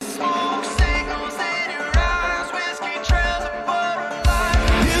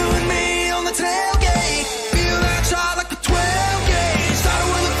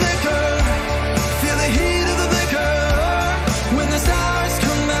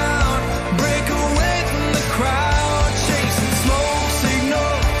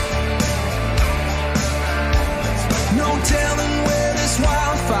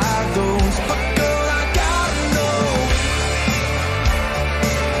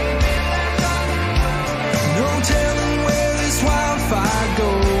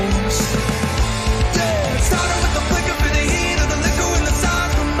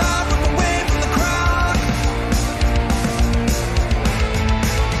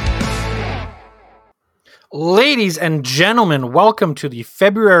Ladies and gentlemen, welcome to the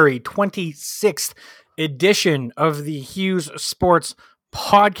February 26th edition of the Hughes Sports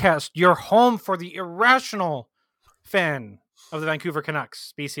Podcast, your home for the irrational fan of the Vancouver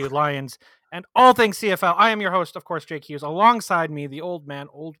Canucks, BC Lions, and all things CFL. I am your host, of course, Jake Hughes. Alongside me, the old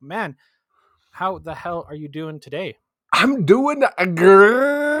man. How the hell are you doing today? I'm doing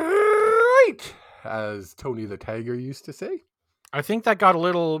great, as Tony the Tiger used to say. I think that got a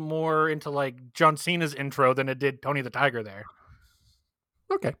little more into like John Cena's intro than it did Tony the Tiger there.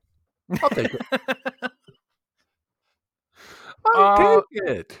 Okay. I'll take it. I'll take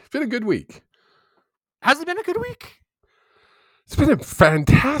it. It's been a good week. Has it been a good week? It's been a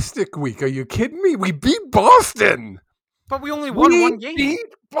fantastic week. Are you kidding me? We beat Boston. But we only won one game. We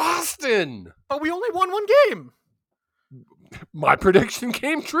beat Boston. But we only won one game. My prediction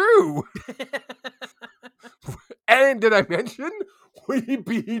came true. And did I mention we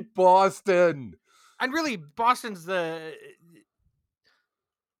beat Boston? And really, Boston's the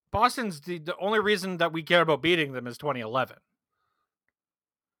only reason that we care about beating them is 2011.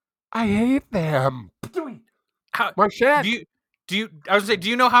 I hate them. Marchand. Do you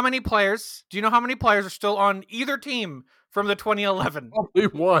know how many players? Do you know how many players are still on either team from the 2011? Only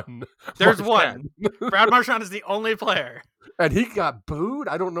one. There's one. Brad Marchand is the only player. And he got booed?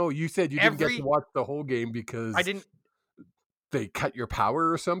 I don't know. You said you didn't get to watch the whole game because I didn't. They cut your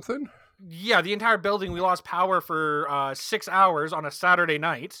power or something? Yeah, the entire building, we lost power for 6 hours on a Saturday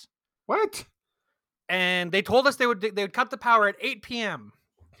night. What? And they told us they would cut the power at 8 p.m.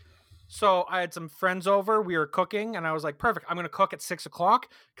 So I had some friends over. We were cooking, and I was like, perfect. I'm going to cook at 6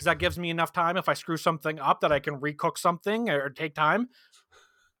 o'clock because that gives me enough time if I screw something up that I can recook something or take time.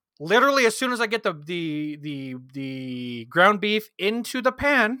 Literally, as soon as I get the ground beef into the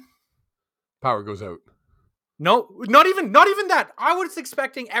pan, power goes out. No, not even that. I was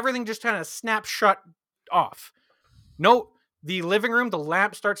expecting everything just kind of snap shut off. No, the living room, the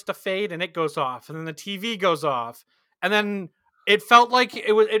lamp starts to fade and it goes off, and then the TV goes off, and then it felt like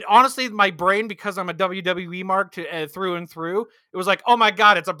it honestly, my brain, because I'm a WWE mark through and through, it was like, oh my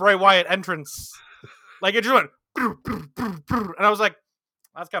god, it's a Bray Wyatt entrance. Like it just went, and I was like,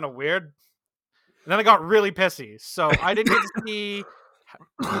 that's kind of weird. And then I got really pissy, so I didn't get to see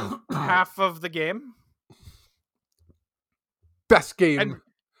half of the game. Best game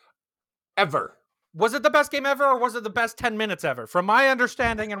ever. Was it the best game ever, or was it the best 10 minutes ever? From my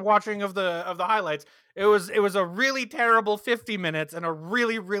understanding and watching of the highlights, it was a really terrible 50 minutes and a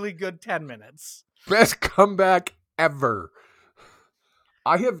really, really good 10 minutes. Best comeback ever.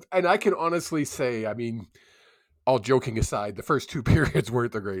 I can honestly say, I mean, all joking aside, the first two periods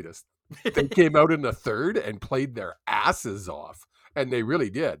weren't the greatest. They came out in the third and played their asses off. And they really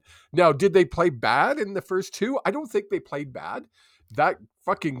did. Now, did they play bad in the first two? I don't think they played bad. That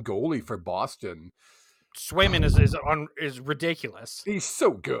fucking goalie for Boston, Swayman, is ridiculous. He's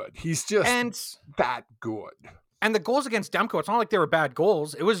so good. He's just that good. And the goals against Demko, it's not like they were bad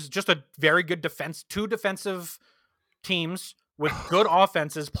goals. It was just a very good defense. Two defensive teams with good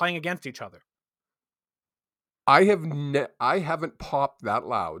offenses playing against each other. I haven't popped that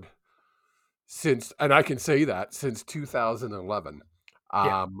loud since, and I can say that, since 2011.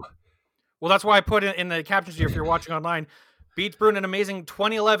 Yeah. Well, that's why I put it in the captions here if you're watching online. Beats Bruin an amazing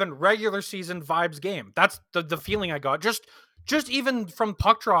 2011 regular season vibes game. That's the feeling I got. Just even from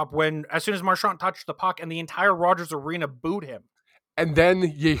puck drop, when as soon as Marchand touched the puck and the entire Rogers Arena booed him. And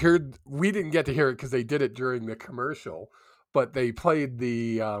then you heard, we didn't get to hear it because they did it during the commercial, but they played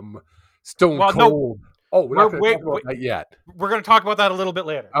the Stone Cold. No. Oh, we're not going to talk about that yet. We're going to talk about that a little bit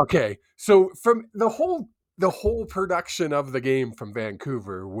later. Okay. So from the whole production of the game from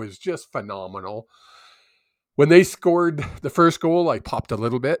Vancouver was just phenomenal. When they scored the first goal, I popped a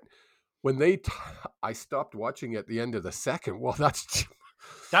little bit. When I stopped watching at the end of the second. Well,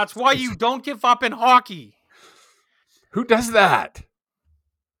 that's why you don't give up in hockey. Who does that?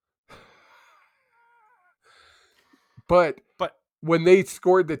 But when they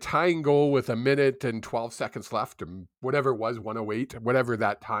scored the tying goal with 1 minute and 12 seconds left, or whatever it was, 1:08, whatever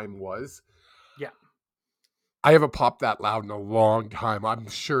that time was. Yeah. I haven't popped that loud in a long time. I'm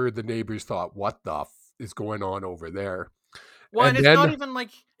sure the neighbors thought, what the is going on over there? Well, and it's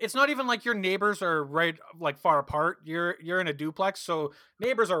not even like your neighbors are right, like far apart. You're in a duplex, so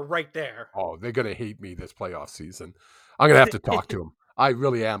neighbors are right there. Oh, they're going to hate me this playoff season. I'm going to have to talk to them. I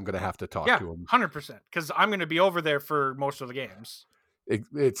really am going to have to talk to him. 100%, because I'm going to be over there for most of the games.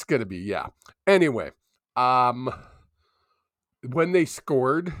 It's going to be, yeah. Anyway, when they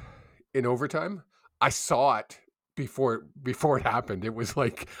scored in overtime, I saw it before it happened. It was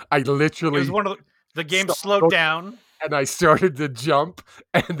like I literally. It was one of the game slowed down. and I started to jump,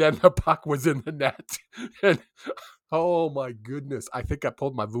 and then the puck was in the net. And oh my goodness, I think I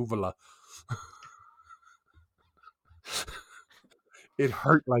pulled my vuvula. It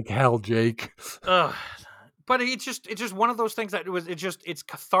hurt like hell, Jake. Ugh. But it's just one of those things that it's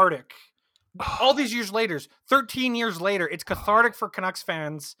cathartic. All these years later, 13 years later, it's cathartic for Canucks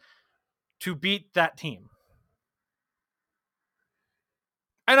fans to beat that team.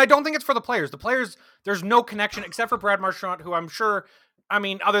 And I don't think it's for the players. The players, there's no connection except for Brad Marchand, who I'm sure, I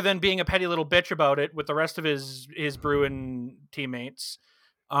mean, other than being a petty little bitch about it with the rest of his Bruin teammates,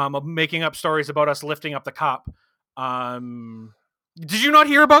 making up stories about us lifting up the cup. Did you not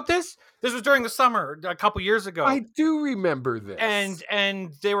hear about this? This was during the summer a couple years ago. I do remember this.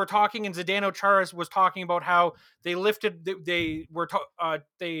 And they were talking, and Zdeno Chara was talking about how they lifted. They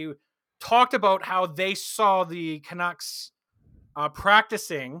talked about how they saw the Canucks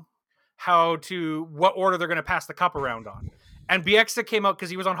practicing what order they're going to pass the cup around on. And Bieksa came out because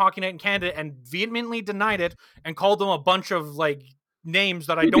he was on Hockey Night in Canada and vehemently denied it and called them a bunch of like names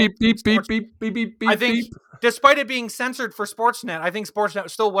that I don't. I think, despite it being censored for Sportsnet, I think Sportsnet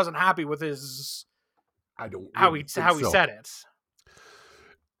still wasn't happy with his. How he said it.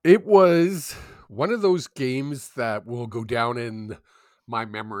 It was one of those games that will go down in my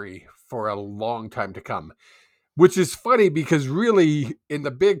memory for a long time to come. Which is funny because really, in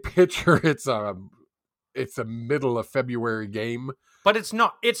the big picture, it's a middle of February game. But it's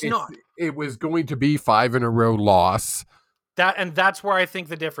not. It's not. It was going to be 5 in a row loss. That's where I think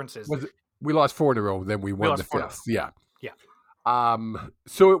the difference is. We lost 4 in a row, then we won the 5th. Yeah.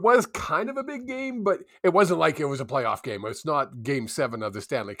 So it was kind of a big game, but it wasn't like it was a playoff game. It's not Game 7 of the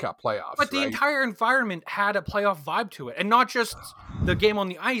Stanley Cup playoffs. But the entire environment had a playoff vibe to it, and not just the game on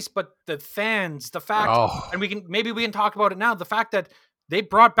the ice, but the fans. The fact, and we can talk about it now. The fact that they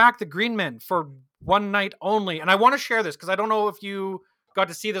brought back the Green Men for one night only, and I want to share this because I don't know if you got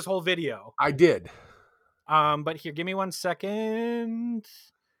to see this whole video. I did. But here, give me 1 second.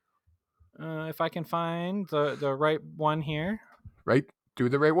 If I can find the right one here. Right? Do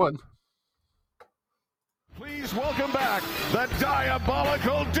the right one. Please welcome back the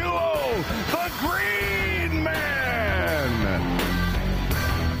diabolical duo, the Green Men.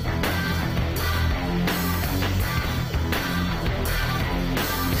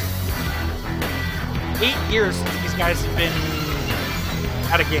 8 years since these guys have been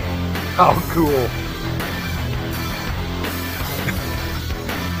at a game. Oh, cool.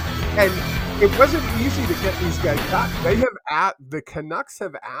 And it wasn't easy to get these guys back. The Canucks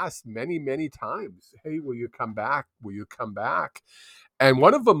have asked many, many times, hey, will you come back? Will you come back? And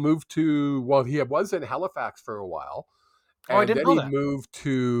one of them moved to, he was in Halifax for a while. And I didn't know that. He moved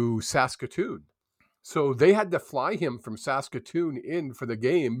to Saskatoon. So they had to fly him from Saskatoon in for the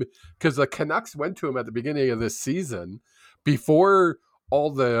game because the Canucks went to him at the beginning of this season before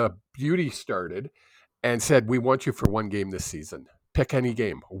all the beauty started and said, we want you for one game this season. Pick any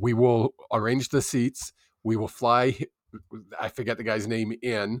game. We will arrange the seats. We will fly, I forget the guy's name,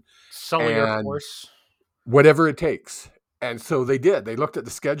 in. Sully Air Force. Whatever it takes. And so they did. They looked at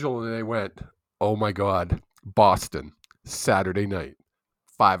the schedule and they went, oh my God, Boston, Saturday night,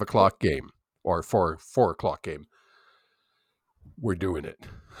 5 o'clock game or 4 o'clock game. We're doing it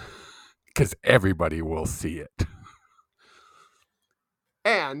because everybody will see it.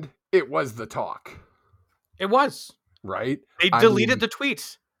 And it was the talk. It was. Right? They deleted the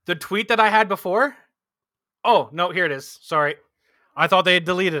tweet. The tweet that I had before. Oh, no, here it is. Sorry. I thought they had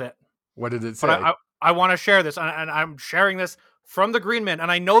deleted it. What did it say? But I want to share this, and I'm sharing this from the Green Men,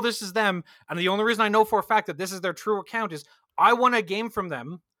 and I know this is them, and the only reason I know for a fact that this is their true account is I won a game from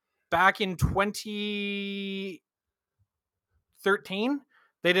them back in 2013.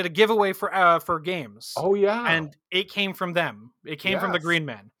 They did a giveaway for games. Oh, yeah. And it came from them. It came from the Green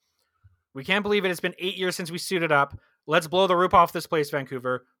Men. We can't believe it. It's been 8 years since we suited up. Let's blow the roof off this place,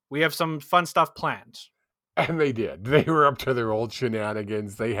 Vancouver. We have some fun stuff planned. And they did. They were up to their old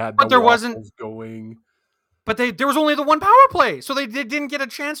shenanigans. They had going. But there was only the one power play, so they didn't get a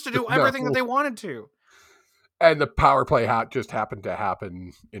chance to do everything that they wanted to. And the power play just happened to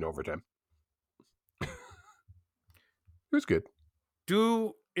happen in overtime. It was good.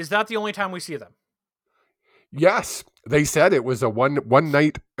 Is that the only time we see them? Yes, they said it was a one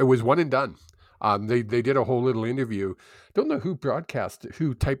night. It was one and done. They did a whole little interview. Don't know who broadcast it,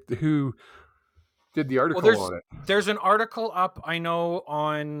 who did the article on it. There's an article up, I know,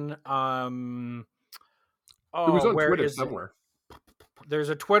 on it was on Twitter somewhere. There's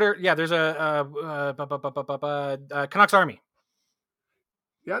a Twitter. Yeah, there's a Canucks Army.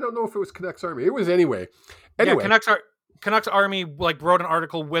 Yeah, I don't know if it was Canucks Army. It was anyway. Yeah, Canucks Army wrote an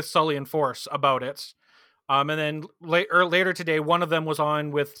article with Sully and Force about it. And then later today, one of them was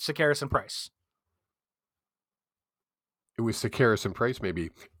on with Sakaris and Price. It was Sakaris and Price, maybe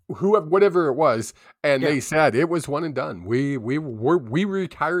whatever it was, and they said it was one and done. We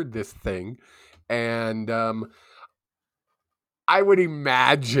retired this thing, and I would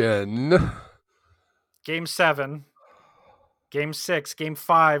imagine Game 7, Game 6, Game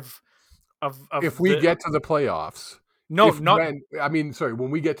 5 of if we get to the playoffs.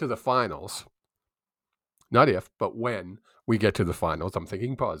 When we get to the finals. Not if, but when we get to the finals, I'm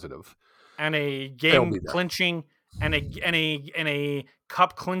thinking positive. And a game clinching and a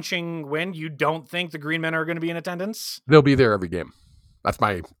cup clinching win, you don't think the Green Men are going to be in attendance? They'll be there every game.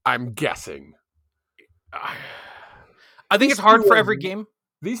 I'm guessing. I think it's hard for every game.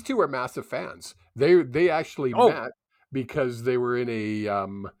 These two are massive fans. They actually met because they were in a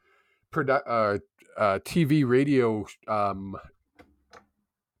TV radio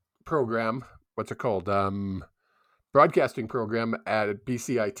program. What's it called? Broadcasting program at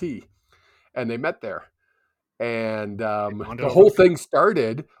BCIT, and they met there. And the whole thing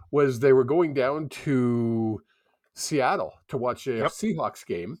started was they were going down to Seattle to watch a Seahawks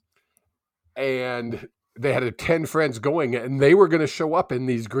game, and they had 10 friends going, and they were going to show up in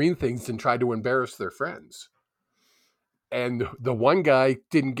these green things and try to embarrass their friends. And the one guy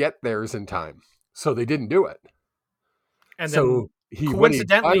didn't get theirs in time, so they didn't do it. And so when he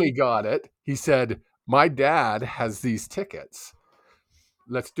finally got it, he said, "My dad has these tickets.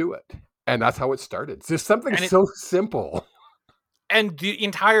 Let's do it." And that's how it started. It's just something so simple. And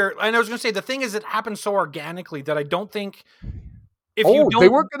I was going to say, the thing is, it happened so organically that I don't think they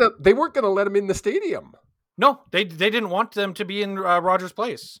weren't gonna let him in the stadium. No, they didn't want them to be in Rogers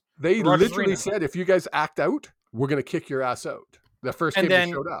Place. They literally said, "If you guys act out, we're going to kick your ass out." The first game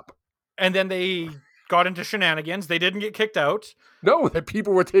they showed up. And then they got into shenanigans. They didn't get kicked out. No, that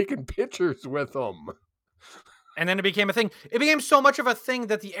people were taking pictures with them. And then it became a thing. It became so much of a thing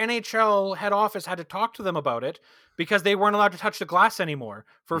that the NHL head office had to talk to them about it because they weren't allowed to touch the glass anymore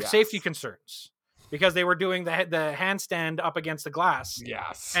for safety concerns. Because they were doing the handstand up against the glass.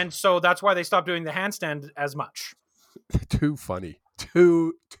 Yes. And so that's why they stopped doing the handstand as much. Too funny.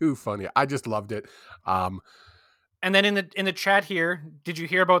 Too funny. I just loved it. And then in the chat here, did you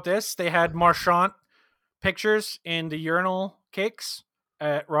hear about this? They had Marchand pictures in the urinal cakes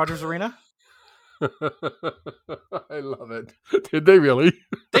at Rogers Arena. I love it. Did they really?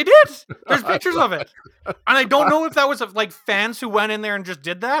 They did. There's pictures of it. And I don't know if that was like fans who went in there and just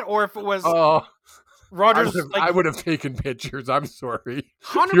did that, or if it was Rogers. I would have taken pictures. I'm sorry.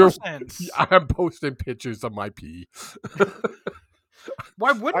 100%. I'm posting pictures of my pee.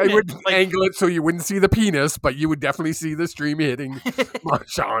 Why wouldn't I would angle it so you wouldn't see the penis, but you would definitely see the stream hitting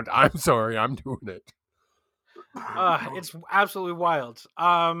Marchand. I'm sorry, I'm doing it. It's absolutely wild.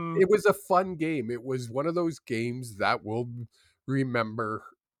 It was a fun game. It was one of those games that we'll remember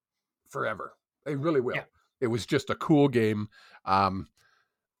forever. It really will. Yeah. It was just a cool game.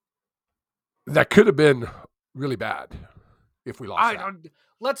 That could have been really bad if we lost.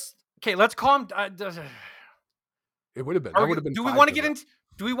 Let's calm. It would have been. That would have been. Do we want to get into?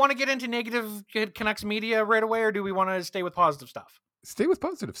 Do we want to get into negative Canucks media right away, or do we want to stay with positive stuff? Stay with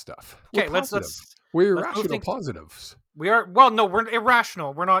positive stuff. Okay, we're irrational positives. We are. Well, no, we're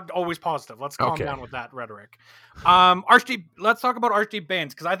irrational. We're not always positive. Let's calm down with that rhetoric. Arshdeep, let's talk about Arshdeep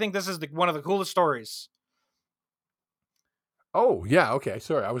Bains because I think this is one of the coolest stories. Oh yeah, okay.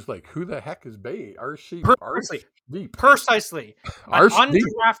 Sorry, I was like, who the heck is Bains? Arshdeep. Precisely.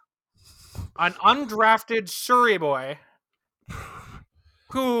 An undrafted Surrey boy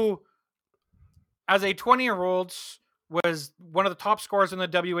who, as a 20-year-old, was one of the top scorers in the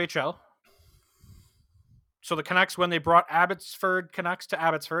WHL. So the Canucks, when they brought Abbotsford Canucks to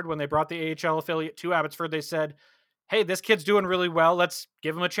Abbotsford, when they brought the AHL affiliate to Abbotsford, they said, "Hey, this kid's doing really well. Let's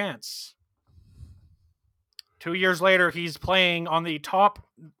give him a chance." 2 years later, he's playing on the top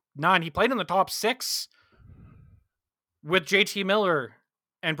 9. He played in the top 6 with JT Miller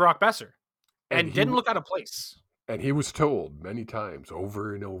and Brock Besser and didn't look out of place. And he was told many times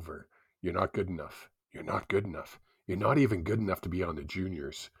over and over, "You're not good enough. You're not good enough. You're not even good enough to be on the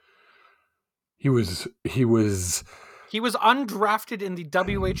juniors." He was undrafted in the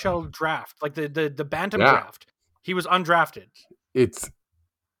WHL draft, like the Bantam draft. He was undrafted. It's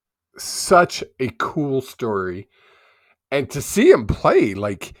such a cool story. And to see him play,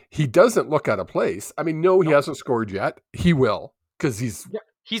 like, he doesn't look out of place. I mean, no, he hasn't scored yet. He will, because he's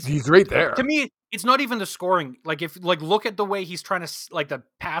right there. To me, it's not even the scoring. Like, look at the way he's trying to, like, the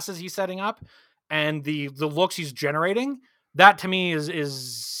passes he's setting up and the looks he's generating. That to me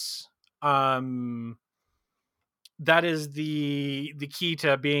is that is the key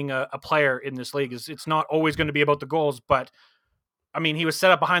to being a player in this league. Is it's not always going to be about the goals, but I mean, he was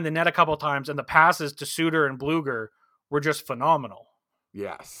set up behind the net a couple of times, and the passes to Suter and Bluger were just phenomenal.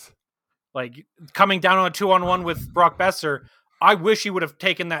 Yes. Like coming down on a 2-on-1 with Brock Besser, I wish he would have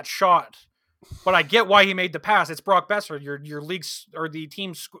taken that shot, but I get why he made the pass. It's Brock Besser, your league's or the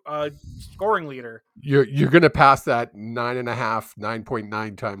team's scoring leader. You're going to pass that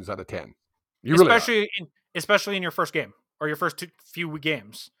 9.9 times out of 10. You Especially in your first game or your first few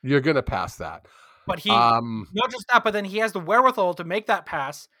games. You're going to pass that. But he, not just that, but then he has the wherewithal to make that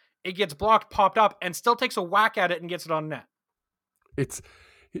pass. It gets blocked, popped up, and still takes a whack at it and gets it on net. It's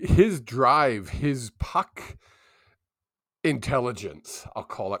his drive, his puck intelligence, I'll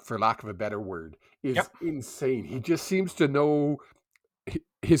call it for lack of a better word, is insane. He just seems to know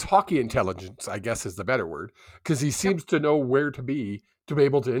his hockey intelligence, I guess is the better word, because he seems to know where to be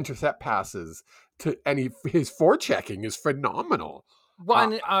able to intercept passes. His forechecking is phenomenal.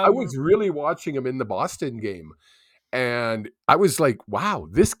 Well, I was really watching him in the Boston game, and I was like, wow,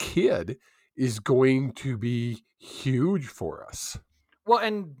 this kid is going to be huge for us. Well,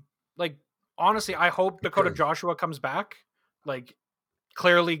 and like honestly, I hope Dakota Joshua comes back. Like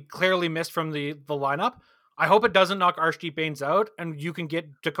clearly missed from the lineup. I hope it doesn't knock Arshdeep Bains out, and you can get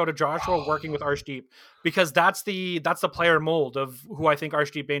Dakota Joshua working with Arshdeep, because that's the player mold of who I think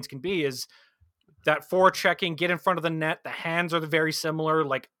Arshdeep Bains can be. Is that forechecking, get in front of the net. The hands are very similar.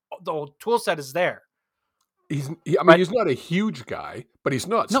 Like the tool set is there. He's not a huge guy, but he's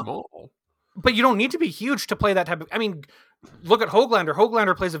not small. But you don't need to be huge to play that type of. I mean, look at Höglander.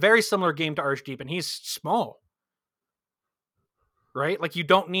 Höglander plays a very similar game to Arshdeep, and he's small. Right? Like you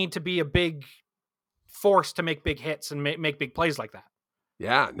don't need to be a big force to make big hits and make big plays like that.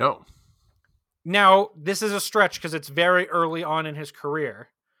 Yeah, no. Now, this is a stretch because it's very early on in his career.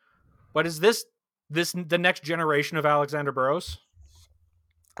 But is this the next generation of Alexander Burrows?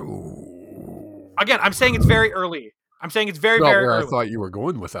 Ooh. Again, I'm saying it's very early. I'm saying it's very where early. I thought you were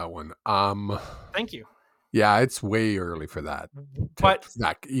going with that one. Thank you. Yeah, it's way early for that. But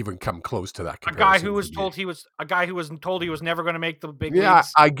not even come close to that. A guy who was told he was never going to make the big leagues. Yeah,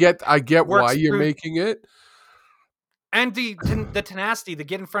 I get why you're making it. And the tenacity, the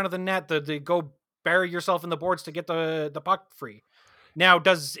get in front of the net, the go bury yourself in the boards to get the puck free. Now,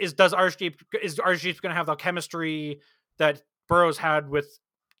 is Arshdeep going to have the chemistry that Burrows had with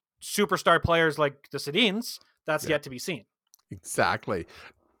superstar players like the Sedins? That's yet to be seen. Exactly.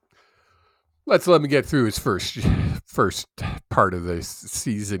 Let's let him get through his first part of this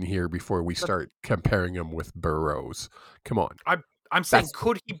season here before we start comparing him with Burrows. Come on. I'm saying,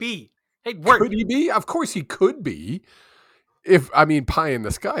 could he be? Hey, could he be? Of course he could be. Pie in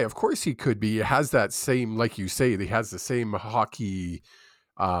the sky, of course he could be. He has that same, like you say, he has the same hockey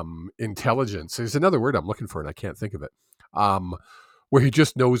intelligence. There's another word I'm looking for and I can't think of it. Where he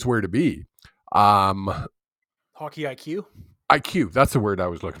just knows where to be. Hockey IQ? IQ, that's the word I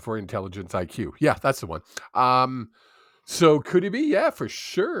was looking for. Intelligence IQ. Yeah, that's the one. So could he be? Yeah, for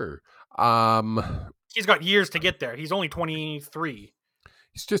sure. He's got years to get there. He's only 23.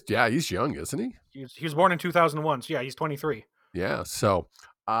 He's young, isn't he? He was born in 2001, so yeah, he's 23. Yeah, so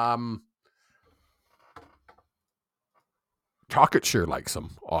Talkett sure likes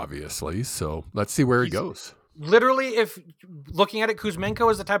him, obviously. So let's see where he goes. Literally, if looking at it,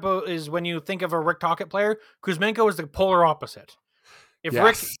 Kuzmenko is when you think of a Rick Talkett player, Kuzmenko is the polar opposite. If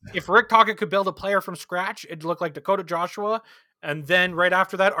Rick Talkett could build a player from scratch, it'd look like Dakota Joshua, and then right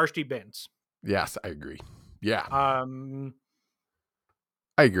after that, Arshdeep Bains. Yes, I agree. Yeah.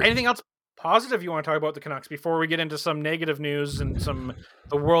 I agree. Anything else positive you want to talk about the Canucks before we get into some negative news and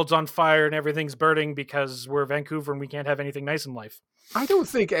the world's on fire and everything's burning because we're Vancouver and we can't have anything nice in life? I don't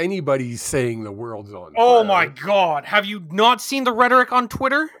think anybody's saying the world's on fire. Oh my God. Have you not seen the rhetoric on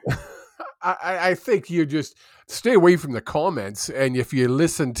Twitter? I think you just stay away from the comments. And if you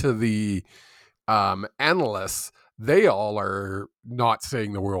listen to the analysts, they all are not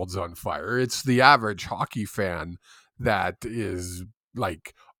saying the world's on fire. It's the average hockey fan that is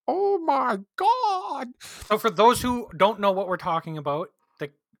like, oh my God. So for those who don't know what we're talking about,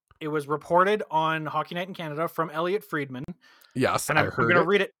 it was reported on Hockey Night in Canada from Elliot Friedman. Yes, and I'm going to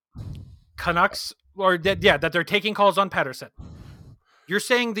read it. Canucks, that they're taking calls on Pettersson. You're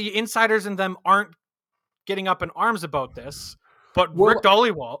saying the insiders in them aren't getting up in arms about this, but Rick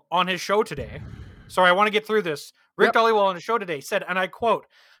Dhaliwal on his show today. Sorry, I want to get through this. Rick Dhaliwal on his show today said, and I quote,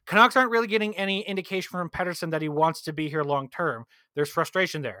 "Canucks aren't really getting any indication from Pettersson that he wants to be here long term. There's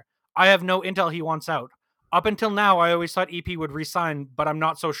frustration there. I have no intel he wants out. Up until now, I always thought EP would resign, but I'm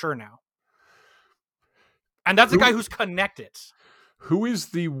not so sure now." And that's a guy who's connected. Who is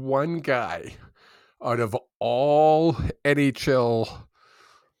the one guy out of all NHL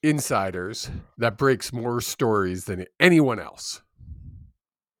insiders that breaks more stories than anyone else?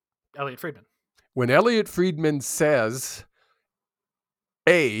 Elliot Friedman. When Elliot Friedman says,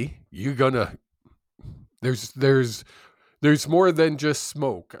 you're gonna, there's more than just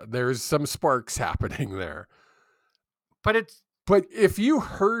smoke. There's some sparks happening there. But if you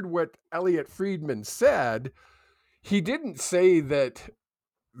heard what Elliot Friedman said, he didn't say that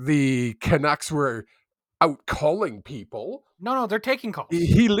the Canucks were out calling people. No, they're taking calls.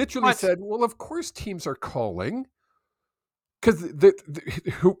 He literally said, well, of course teams are calling. Because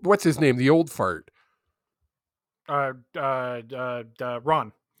what's his name? The old fart. Ron.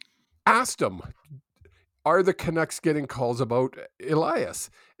 Asked him, are the Canucks getting calls about Elias?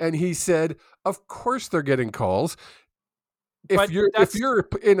 And he said, of course they're getting calls. If you're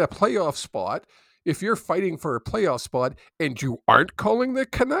in a playoff spot, if you're fighting for a playoff spot and you aren't calling the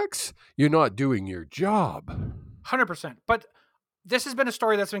Canucks, you're not doing your job. 100%. But this has been a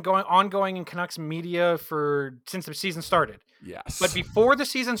story that's been ongoing in Canucks media since the season started. Yes. But before the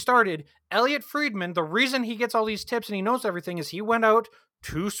season started, Elliot Friedman, the reason he gets all these tips and he knows everything is he went out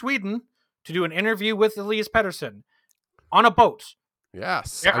to Sweden to do an interview with Elias Pettersson on a boat.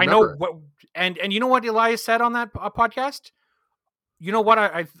 Yes. I know what, and you know what Elias said on that podcast? You know what?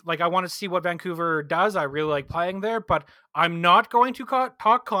 I want to see what Vancouver does. I really like playing there, but I'm not going to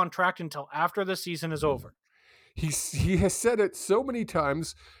talk contract until after the season is over. He has said it so many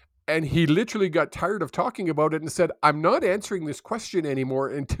times, and he literally got tired of talking about it and said, I'm not answering this question anymore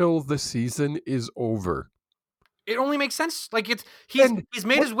until the season is over. It only makes sense. Like he's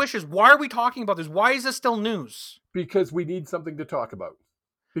made his wishes. Why are we talking about this? Why is this still news? Because we need something to talk about.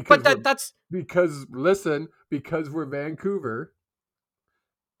 Because we're Vancouver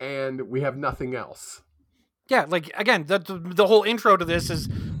and we have nothing else. Yeah, like again, the whole intro to this is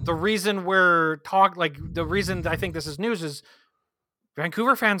the reason the reason I think this is news is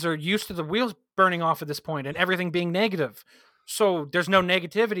Vancouver fans are used to the wheels burning off at this point and everything being negative. So there's no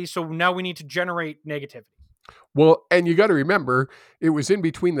negativity. So now we need to generate negativity. Well, and you got to remember, it was in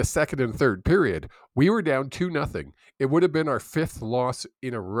between the second and third period. We were down 2-0. It would have been our 5th loss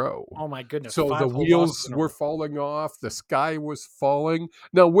in a row. Oh my goodness! So the wheels were falling off. The sky was falling.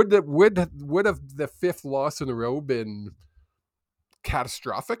 Now, would have the 5th loss in a row been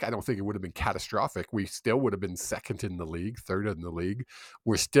catastrophic? I don't think it would have been catastrophic. We still would have been 2nd in the league, 3rd in the league.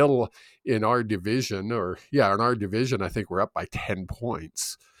 We're still in our division, I think we're up by 10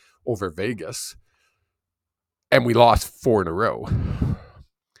 points over Vegas. And we lost 4 in a row.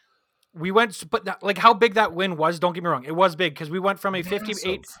 We went, but like how big that win was, don't get me wrong. It was big because we went from a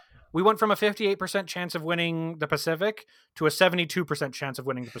 58% chance of winning the Pacific to a 72% chance of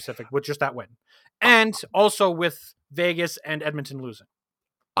winning the Pacific with just that win. And also with Vegas and Edmonton losing.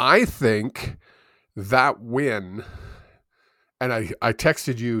 I think that win, and I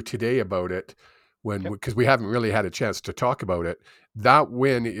texted you today about it because we haven't really had a chance to talk about it. That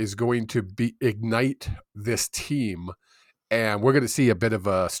win is going to ignite this team, and we're going to see a bit of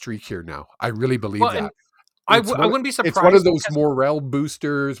a streak here now. I really believe that. I wouldn't be surprised. It's one of those morale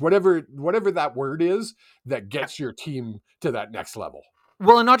boosters, whatever that word is, that gets your team to that next level.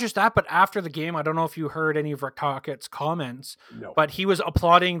 Well, and not just that, but after the game, I don't know if you heard any of Rakaket's comments, but he was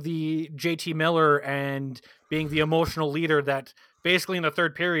applauding the JT Miller and being the emotional leader that basically in the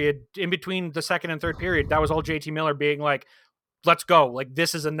third period, in between the second and third period, that was all JT Miller being like, let's go. Like,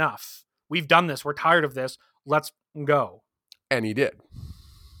 this is enough. We've done this. We're tired of this. Let's go. And he did.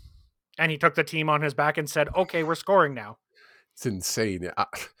 And he took the team on his back and said, okay, we're scoring now. It's insane.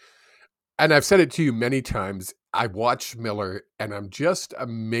 And I've said it to you many times. I watch Miller and I'm just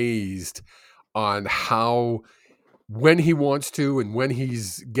amazed on how when he wants to and when he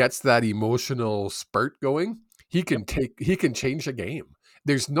gets that emotional spurt going, he can change a game.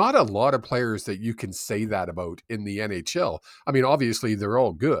 There's not a lot of players that you can say that about in the NHL. I mean, obviously they're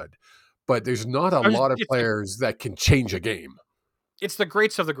all good, but there's not a lot of players that can change a game. It's the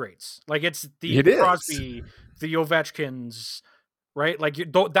greats of the greats. Like it's the Crosby, the Ovechkins, right? Like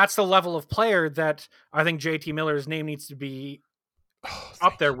that's the level of player that I think JT Miller's name needs to be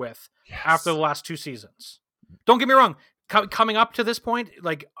up there with after the last 2 seasons. Don't get me wrong. Coming up to this point,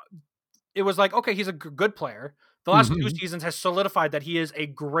 like it was like, okay, he's a good player. The last 2 seasons has solidified that he is a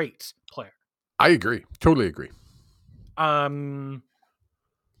great player. I agree. Totally agree.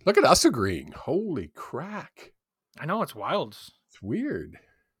 Look at us agreeing. Holy crack. I know, it's wild. It's weird.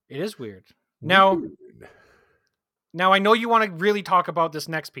 It is weird. Now I know you want to really talk about this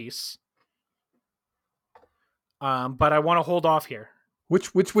next piece. But I want to hold off here.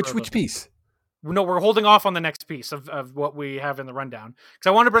 Which piece? No, we're holding off on the next piece of what we have in the rundown. Because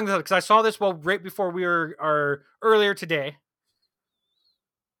I want to bring this up, because I saw this right before we were earlier today.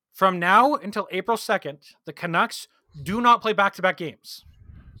 From now until April 2nd, the Canucks do not play back-to-back games.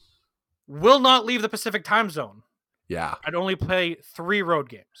 Will not leave the Pacific time zone. Yeah. I'd only play 3 road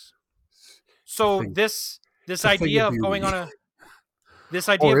games. So this idea of going on a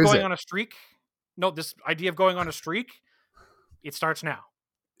on a streak. No, this idea of going on a streak, it starts now.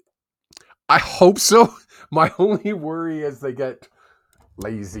 I hope so. My only worry is they get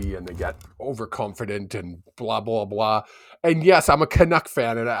lazy and they get overconfident and blah blah blah. And yes, I'm a Canuck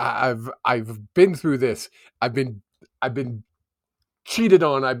fan, and I've been through this. I've been cheated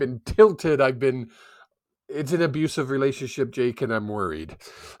on. I've been tilted. It's an abusive relationship, Jake, and I'm worried.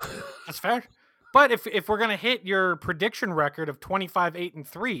 That's fair. But if we're gonna hit your prediction record of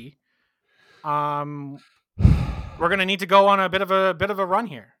 25-8-3, we're gonna need to go on a bit of a run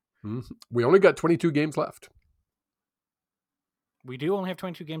here. Mm-hmm. We only got 22 games left. We do only have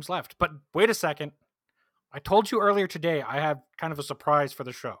 22 games left. But wait a second. I told you earlier today I have kind of a surprise for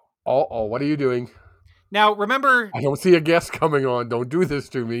the show. Oh, what are you doing? Now, remember... I don't see a guest coming on. Don't do this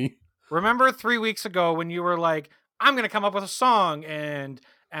to me. Remember 3 weeks ago when you were like, I'm going to come up with a song and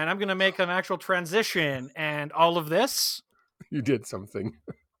I'm going to make an actual transition and all of this? You did something.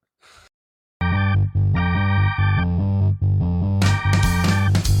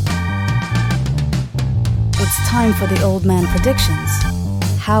 It's time for the old man predictions.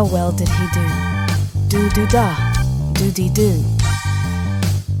 How well did he do? Do-do-da. Do-dee-do.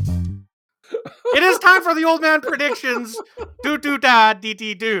 It is time for the old man predictions. Do-do-da.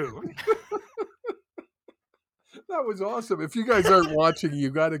 Dee-dee-do. That was awesome. If you guys aren't watching, you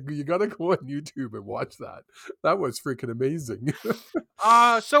gotta go on YouTube and watch that. That was freaking amazing.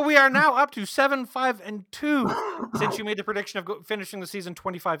 So we are now up to 7-5-2 since you made the prediction of finishing the season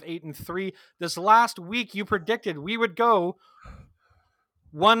 25-8-3. This last week you predicted we would go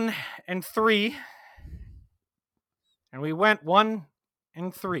 1-3, and we went 1-3.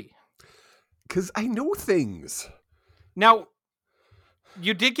 Because I know things. Now,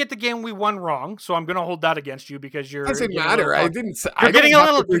 you did get the game we won wrong, so I'm going to hold that against you because you're. Doesn't matter. I didn't. You're getting a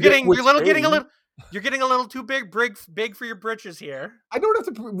little too big for your britches here. I don't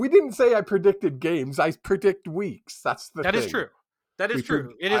have to. We didn't say I predicted games. I predict weeks. That's the thing. That is true. That is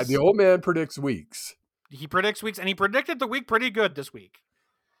true. It is. The old man predicts weeks. He predicts weeks, and he predicted the week pretty good this week.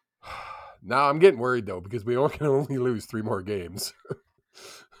 Now I'm getting worried though because we can only lose 3 more games.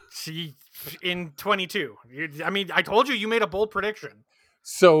 See, in 22. I mean, I told you made a bold prediction.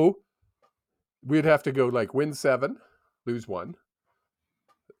 So we'd have to go like win 7, lose 1.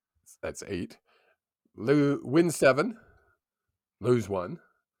 That's 8. Win 7, lose 1.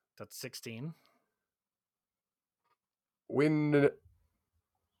 That's 16. Win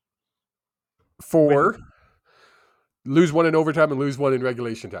 4, lose 1 in overtime and lose 1 in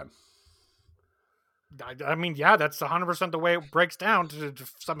regulation time. I mean, yeah, that's 100% the way it breaks down to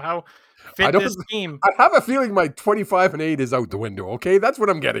somehow fit this team. I have a feeling my 25-8 is out the window. Okay, that's what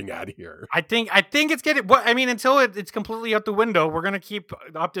I'm getting at here. I think it's getting. Well, I mean, until it's completely out the window, we're gonna keep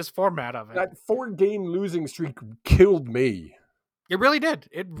up this format of it. That 4-game losing streak killed me. It really did.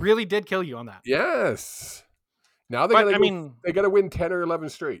 It really did kill you on that. Yes. Now they got to win 10 or 11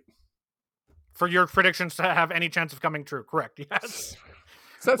 straight for your predictions to have any chance of coming true. Correct. Yes.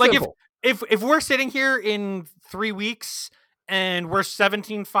 That's like simple. If we're sitting here in 3 weeks and we're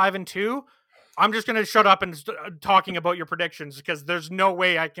 17-5-2, I'm just gonna shut up and talking about your predictions because there's no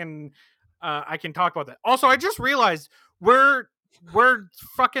way I can talk about that. Also, I just realized we're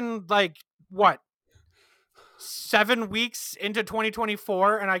fucking like what 7 weeks into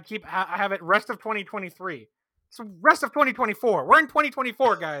 2024, and I have it rest of 2023. So rest of 2024. We're in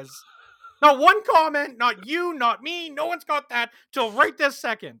 2024, guys. Not one comment, not you, not me. No one's got that till right this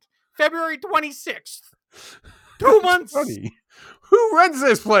second. February 26th. 2 months. Funny. Who runs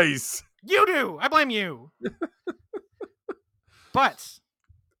this place? You do. I blame you. But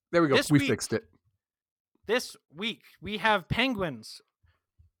there we go. We fixed it. This week, we have Penguins.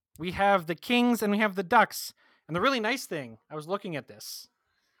 We have the Kings and we have the Ducks. And the really nice thing, I was looking at this,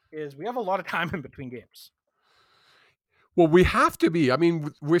 is we have a lot of time in between games. Well, we have to be. I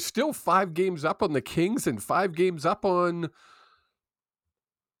mean, we're still 5 games up on the Kings and 5 games up on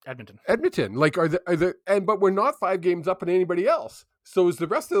Edmonton. Like, but we're not 5 games up on anybody else. So is the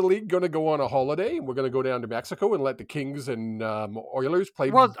rest of the league going to go on a holiday and we're going to go down to Mexico and let the Kings and Oilers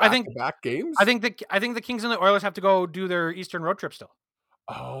play back-to-back games? I think the Kings and the Oilers have to go do their Eastern road trip still.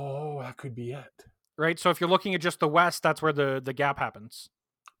 Oh, that could be it. Right? So if you're looking at just the West, that's where the gap happens.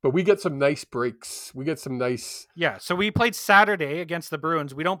 But we get some nice breaks. We get some nice... Yeah, so we played Saturday against the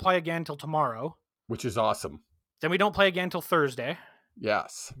Bruins. We don't play again until tomorrow. Which is awesome. Then we don't play again until Thursday.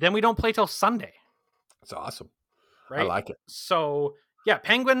 Yes. Then we don't play till Sunday. It's awesome. Right? I like it. So, yeah,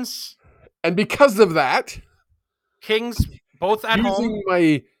 Penguins... And because of that... Kings, both at home. Using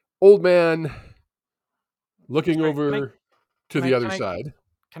my old man looking over to the other side.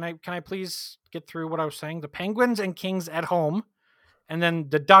 Can I please get through what I was saying? The Penguins and Kings at home, and then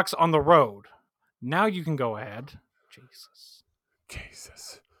the Ducks on the road. Now you can go ahead.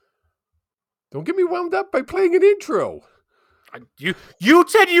 Jesus. Don't get me wound up by playing an intro. You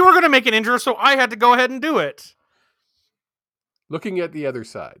said you were going to make an intro, so I had to go ahead and do it. Looking at the other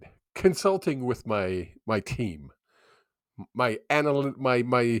side. Consulting with my team. My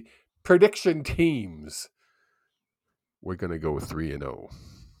prediction teams. We're going to go 3-0.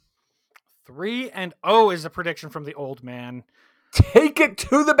 3-0 is a prediction from the old man. Take it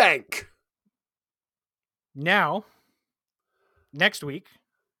to the bank. Now, next week.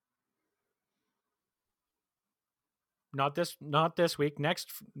 Not this week.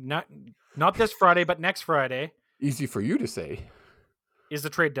 Not this Friday, but next Friday. Easy for you to say. Is the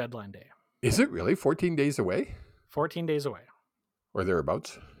trade deadline day. Is it really 14 days away? 14 days away. Or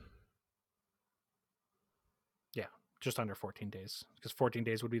thereabouts? Yeah. Just under 14 days. Because 14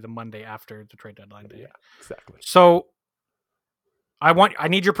 days would be the Monday after the trade deadline day. Yeah, exactly. So I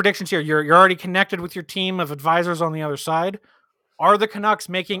need your predictions here. You're already connected with your team of advisors on the other side. Are the Canucks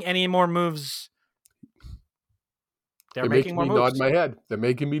making any more moves? They're making more moves. They're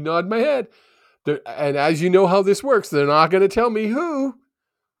making me nod my head. And as you know how this works, they're not going to tell me who,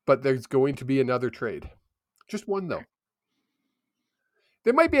 but there's going to be another trade. Just one, though.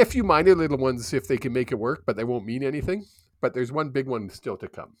 There might be a few minor little ones if they can make it work, but they won't mean anything. But there's one big one still to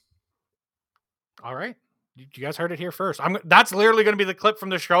come. All right. You guys heard it here first. That's literally going to be the clip from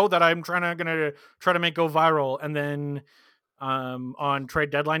the show that I'm trying to make go viral. And then on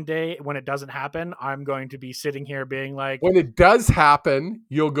trade deadline day, when it doesn't happen, I'm going to be sitting here being like, when it does happen,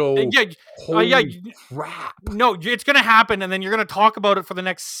 you'll go, holy crap. No, it's going to happen. And then you're going to talk about it for the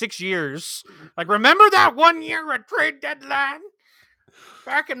next 6 years. Like, remember that 1 year at trade deadline?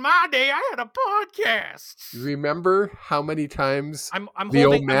 Back in my day, I had a podcast. Remember how many times the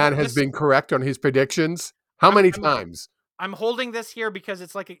old man has been correct on his predictions? How many times? I'm holding this here because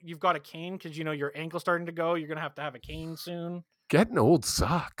it's like you've got a cane because, your ankle's starting to go. You're going to have a cane soon. Getting old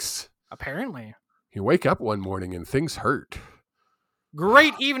sucks. Apparently. You wake up one morning and things hurt.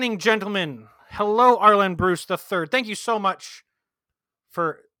 Great evening, gentlemen. Hello, Arlen Bruce III. Thank you so much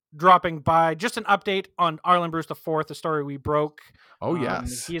for dropping by. Just an update on Arlen Bruce IV, the story we broke. Oh,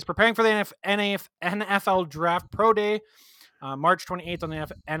 yes. He is preparing for the NFL Draft Pro Day, March 28th on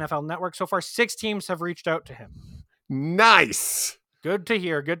the NFL Network. So far, 6 teams have reached out to him. Nice. Good to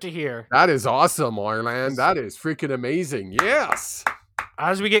hear. That is awesome, Arlen. That is freaking amazing. Yes.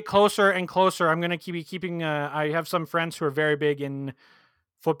 As we get closer and closer, I'm going to be keeping... I have some friends who are very big in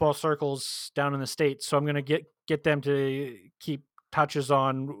football circles down in the States, so I'm going to get them to keep touches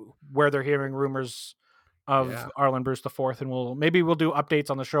on where they're hearing rumors of Arlen Bruce IV, and we'll do updates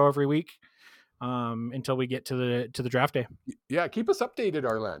on the show every week until we get to the draft day. Yeah, keep us updated,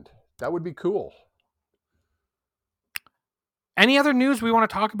 Arlen. That would be cool. Any other news we want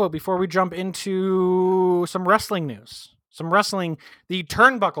to talk about before we jump into some wrestling news? The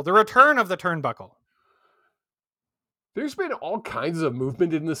Turnbuckle, the return of the Turnbuckle. There's been all kinds of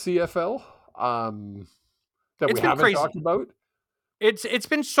movement in the CFL that we haven't talked about. It's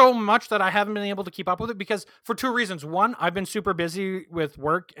been so much that I haven't been able to keep up with it because for 2 reasons. One, I've been super busy with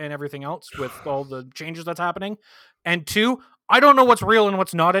work and everything else with all the changes that's happening. And 2, I don't know what's real and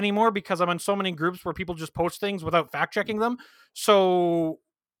what's not anymore because I'm in so many groups where people just post things without fact checking them. So,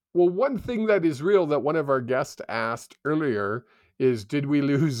 well, one thing that is real that one of our guests asked earlier is, did we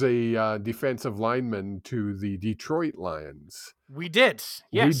lose a defensive lineman to the Detroit Lions? We did.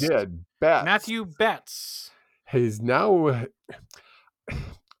 Yes. We did. Betts. Matthew Betts. He's now...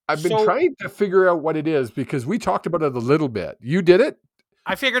 I've been trying to figure out what it is because we talked about it a little bit. You did it?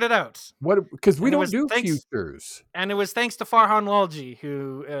 I figured it out. What? Because we don't do futures. And it was thanks to Farhan Walji,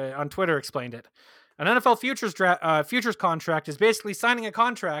 who on Twitter explained it. An NFL futures contract is basically signing a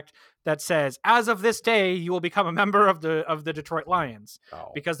contract that says, as of this day, you will become a member of the Detroit Lions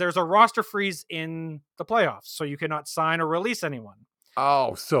because there's a roster freeze in the playoffs, so you cannot sign or release anyone.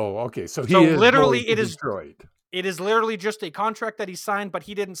 Oh, so okay, so literally it is Detroit. It is literally just a contract that he signed, but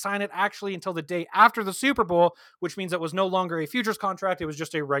he didn't sign it actually until the day after the Super Bowl, which means it was no longer a futures contract. It was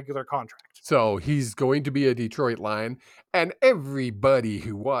just a regular contract. So he's going to be a Detroit Lion, and everybody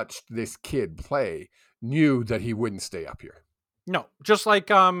who watched this kid play knew that he wouldn't stay up here. No, just like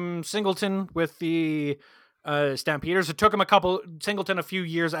Singleton with the Stampeders. It took him Singleton a few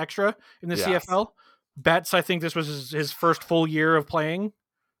years extra in the CFL. Betts, I think this was his first full year of playing,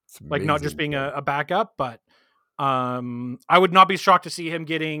 like not just being a backup, but I would not be shocked to see him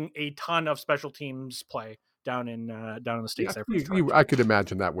getting a ton of special teams play down in the States. Yeah, I could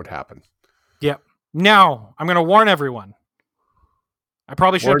imagine that would happen. Yeah. Now, I'm going to warn everyone. I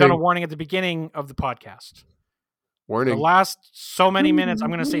probably should have done a warning at the beginning of the podcast. Warning. The last so many minutes, I'm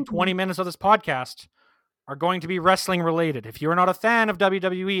going to say 20 minutes of this podcast, are going to be wrestling related. If you're not a fan of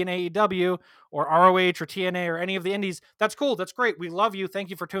WWE and AEW or ROH or TNA or any of the indies, that's cool. That's great. We love you. Thank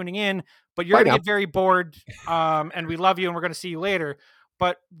you for tuning in. But you're going to get very bored, and we love you, and we're going to see you later.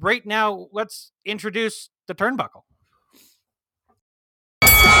 But right now, let's introduce the Turnbuckle.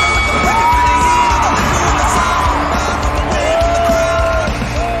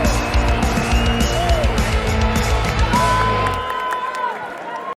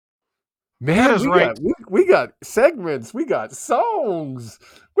 Man, we got segments, we got songs.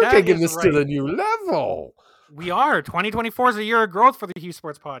 We're taking this to the new level. We are. 2024 is a year of growth for the Hugh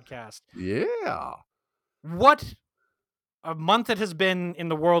Sports Podcast. Yeah. What a month it has been in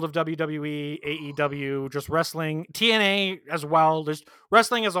the world of WWE, AEW, just wrestling, TNA as well, just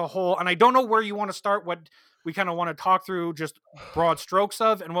wrestling as a whole. And I don't know where you want to start, what we kind of want to talk through, just broad strokes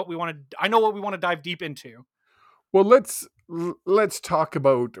of, and what we want to, I know what we want to dive deep into. Well, let's talk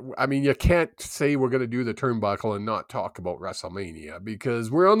about, I mean, you can't say we're going to do the Turnbuckle and not talk about WrestleMania, because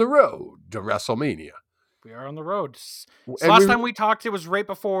we're on the road to WrestleMania. We are on the road. So last time we talked, it was right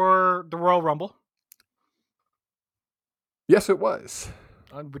before the Royal Rumble. Yes, it was.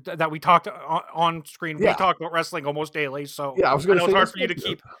 That we talked on screen. Yeah. We talked about wrestling almost daily, so yeah, I was going to say it's hard for you to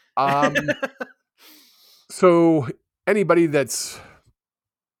keep. So anybody that's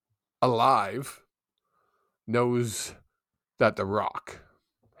alive knows that The Rock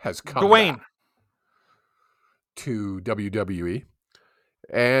has come back to WWE,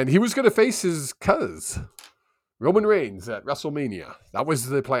 and he was going to face his cousin Roman Reigns at WrestleMania. That was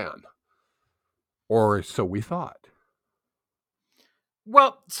the plan, or so we thought.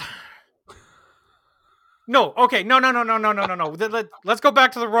 Well, no. Okay, no. Let's go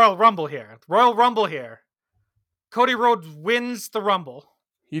back to the Royal Rumble here. Cody Rhodes wins the Rumble.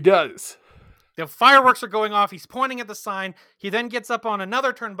 He does. The fireworks are going off. He's pointing at the sign. He then gets up on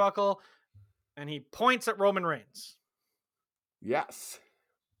another turnbuckle, and he points at Roman Reigns. Yes.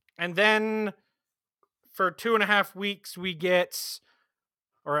 And then for 2.5 weeks, we get,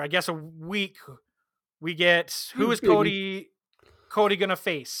 or I guess a week, we get, who is Cody going to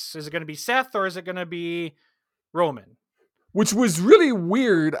face? Is it going to be Seth, or is it going to be Roman? Which was really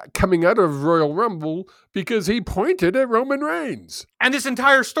weird coming out of Royal Rumble, because he pointed at Roman Reigns. And this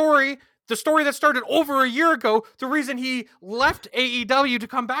entire story, the story that started over a year ago, the reason he left AEW to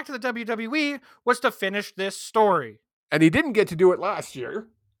come back to the WWE was to finish this story. And he didn't get to do it last year.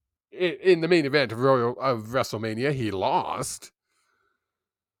 In the main event of WrestleMania, he lost.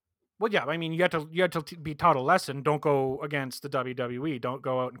 Well, yeah, I mean, you had to be taught a lesson. Don't go against the WWE. Don't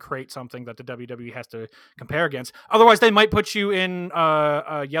go out and create something that the WWE has to compare against. Otherwise, they might put you in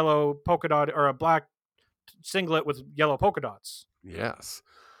a yellow polka dot or a black singlet with yellow polka dots. Yes.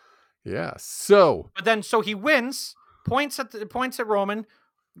 So he wins, points at Roman.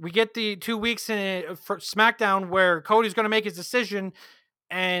 We get the 2 weeks for SmackDown where Cody's going to make his decision,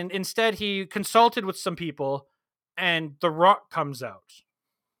 and instead he consulted with some people, and The Rock comes out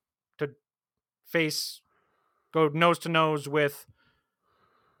to go nose to nose with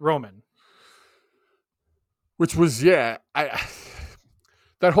Roman. Which was, that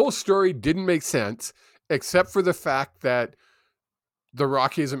whole story didn't make sense, except for the fact that The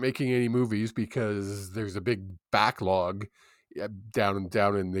Rock isn't making any movies because there's a big backlog down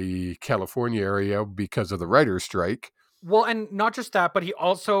in the California area because of the writer's strike. Well, and not just that, but he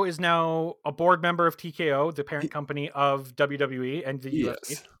also is now a board member of TKO, the parent company of WWE and the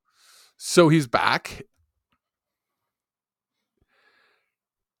UFC. So he's back.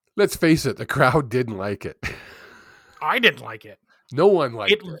 Let's face it, the crowd didn't like it. I didn't like it. No one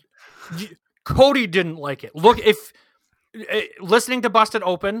liked it. Cody didn't like it. Look, if listening to Busted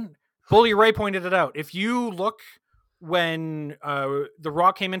Open, Bully Ray pointed it out. If you look when The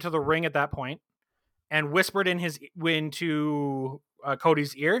Rock came into the ring at that point and whispered into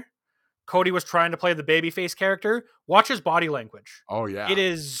Cody's ear, Cody was trying to play the babyface character. Watch his body language. Oh, yeah. It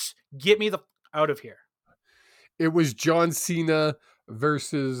is, get me the out of here. It was John Cena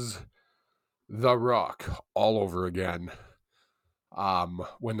versus The Rock all over again.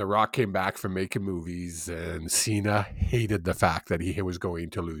 When The Rock came back from making movies, and Cena hated the fact that he was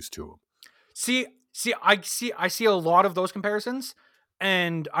going to lose to him. See, I see a lot of those comparisons,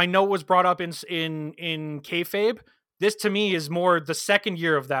 and I know it was brought up in kayfabe. This to me is more the second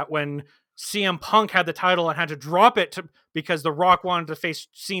year of that, when CM Punk had the title and had to drop it because The Rock wanted to face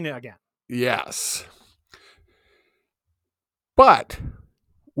Cena again. Yes. But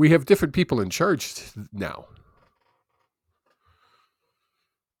we have different people in charge now.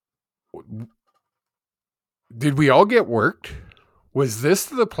 Did we all get worked? Was this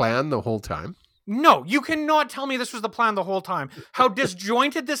the plan the whole time? No, you cannot tell me this was the plan the whole time. How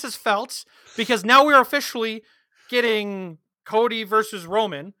disjointed this has felt, because now we're officially getting Cody versus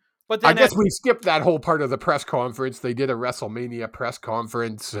Roman. But then I guess we skipped that whole part of the press conference. They did a WrestleMania press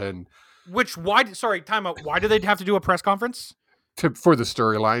conference, and time out. Why do they have to do a press conference? for the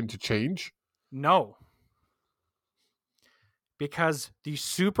storyline to change? No. Because the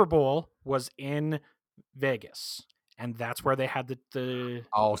Super Bowl was in Vegas, and that's where they had the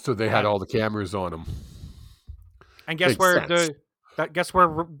so they had all the cameras on them. And guess where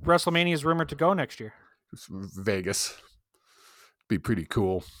WrestleMania is rumored to go next year? It's Vegas. Be pretty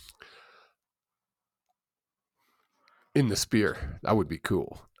cool. In the Spear. That would be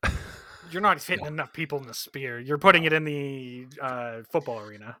cool. You're not fitting enough people in the Spear. You're putting it in the football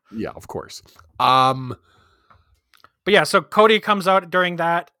arena. Yeah, of course. But yeah, so Cody comes out during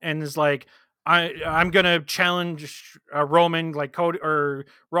that and is like, I'm going to challenge Roman, like Cody or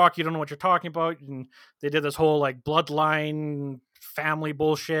Rock. You don't know what you're talking about. And they did this whole like bloodline family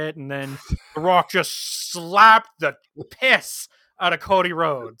bullshit. And then The Rock just slapped the piss out of Cody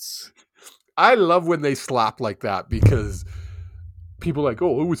Rhodes. I love when they slap like that, because people are like,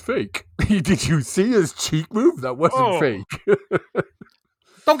 oh, it was fake. Did you see his cheek move? That wasn't fake.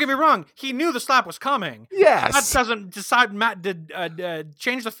 Don't get me wrong. He knew the slap was coming. Yes. That doesn't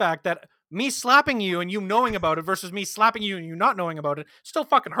change the fact that me slapping you and you knowing about it versus me slapping you and you not knowing about it still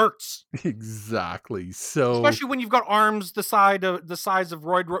fucking hurts. Exactly. So, especially when you've got arms the size of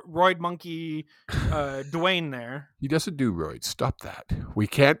Roid Monkey Dwayne there. He doesn't do roids. Stop that. We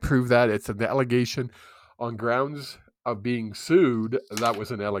can't prove that. It's an allegation on grounds of being sued. That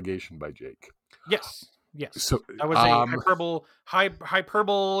was an allegation by Jake. Yes. So that was a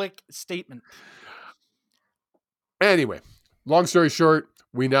hyperbolic statement. Anyway, long story short,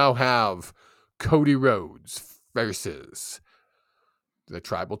 we now have Cody Rhodes versus the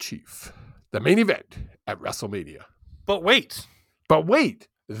Tribal Chief, the main event at WrestleMania. But wait,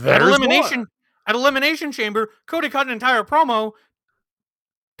 at Elimination Chamber, Cody cut an entire promo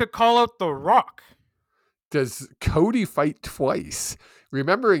to call out The Rock. Does Cody fight twice?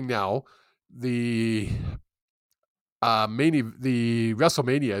 Remembering now, the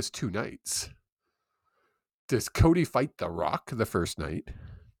WrestleMania is 2 nights. Does Cody fight The Rock the first night?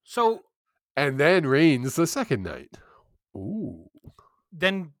 And then Reigns the second night. Ooh.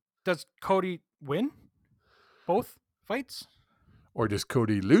 Then does Cody win both fights? Or does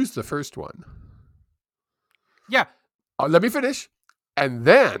Cody lose the first one? Yeah. Let me finish. And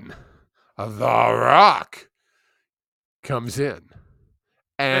then The Rock comes in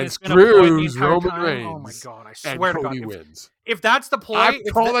and screws Roman Reigns. Oh my God! I swear to God, Cody wins. If that's the ploy, I'm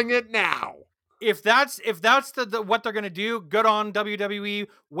calling it now. If that's the what they're gonna do, good on WWE.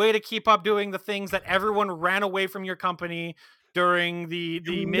 Way to keep up doing the things that everyone ran away from your company during the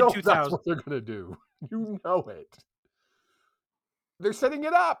mid 2000s. That's what they're gonna do. You know it. They're setting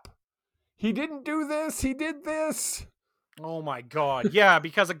it up. He didn't do this. He did this. Oh my God! Yeah,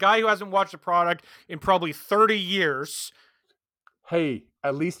 because a guy who hasn't watched a product in probably 30 years. Hey,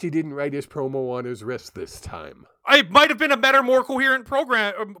 at least he didn't write his promo on his wrist this time. It might have been a better, more coherent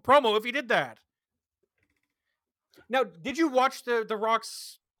promo if he did that. Now, did you watch the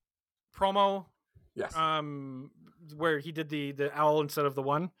Rock's promo? Yes. Where he did the owl instead of the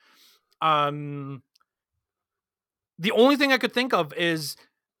one. The only thing I could think of is,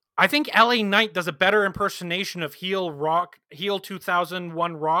 I think LA Knight does a better impersonation of heel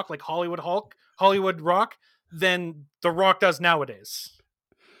 2001 Rock, like Hollywood Rock, than The Rock does nowadays.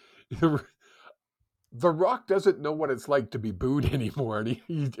 The Rock doesn't know what it's like to be booed anymore, and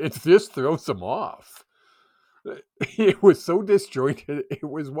it just throws him off. It was so disjointed. It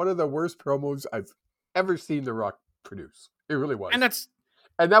was one of the worst promos I've ever seen The Rock produce. It really was. And that's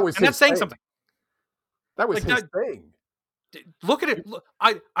saying something. That was his thing. Look at it.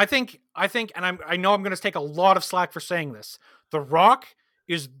 I think, and I know I'm going to take a lot of slack for saying this. The Rock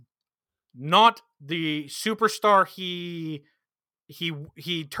is not the superstar he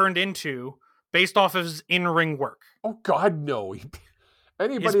turned into based off of his in-ring work. Oh God, no.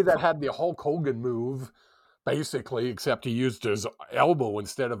 Anybody that had the Hulk Hogan move, basically, except he used his elbow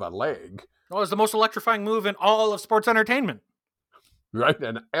instead of a leg. Oh, it's the most electrifying move in all of sports entertainment. Right?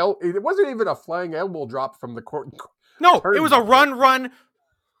 It wasn't even a flying elbow drop from the court. No, it was a run,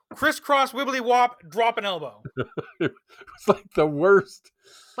 crisscross, wibbly wop, drop an elbow. It was like the worst.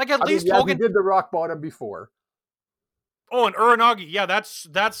 Like at least he Hogan did the rock bottom before. Oh, and Uranagi. Yeah, that's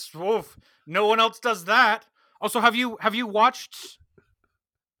oof. No one else does that. Also, have you watched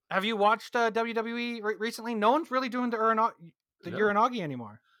WWE recently? No one's really doing the Uranagi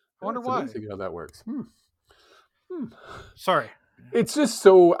anymore. I wonder why. Amazing how that works. Sorry. It's just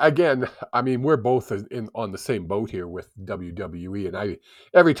so, again, I mean, we're both on the same boat here with WWE, and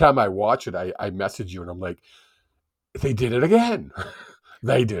every time I watch it, I message you, and I'm like, they did it again.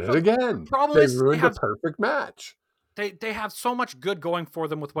 They did it again. They ruined a perfect match. They have so much good going for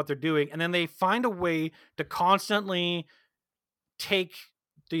them with what they're doing, and then they find a way to constantly take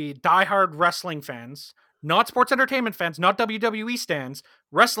the diehard wrestling fans, not sports entertainment fans, not WWE stans,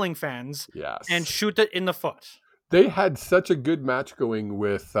 wrestling fans, yes, and shoot it in the foot. They had such a good match going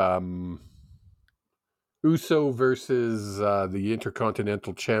with Uso versus the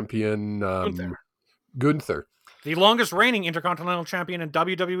Intercontinental Champion Gunther. The longest reigning Intercontinental Champion in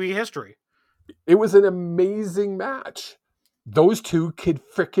WWE history. It was an amazing match. Those two could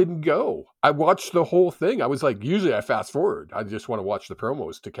frickin' go. I watched the whole thing. I was like, usually I fast forward. I just want to watch the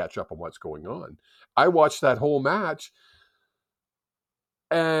promos to catch up on what's going on. I watched that whole match.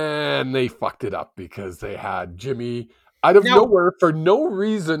 And they fucked it up because they had Jimmy out of nowhere for no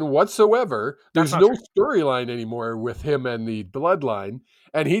reason whatsoever. There's no storyline anymore with him and the bloodline.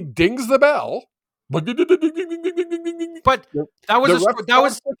 And he dings the bell. But that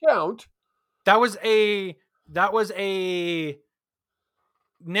was a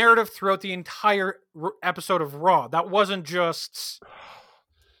narrative throughout the entire episode of Raw. That wasn't just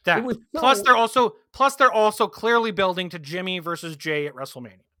that. Plus they're also clearly building to Jimmy versus Jay at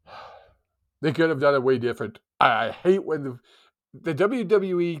WrestleMania. They could have done it way different. I hate when the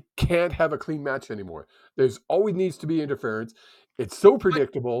WWE can't have a clean match anymore. There's always needs to be interference. It's so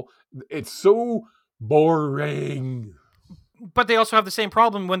predictable. It's so boring. But they also have the same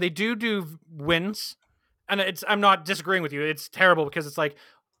problem when they do wins. And I'm not disagreeing with you. It's terrible because it's like,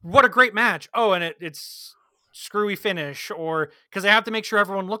 what a great match. Oh, and it's screwy finish, or because they have to make sure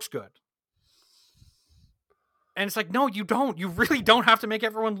everyone looks good. And it's like, no, you don't. You really don't have to make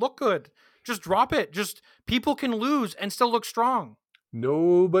everyone look good. Just drop it. Just people can lose and still look strong.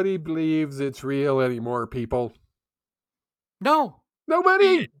 Nobody believes it's real anymore, people. No.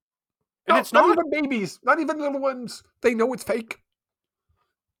 Nobody. And it's not even babies, not even little ones. They know it's fake.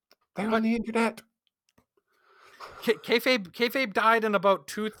 They're on the internet. Kayfabe died in about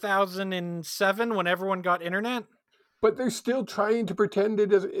 2007 when everyone got internet. But they're still trying to pretend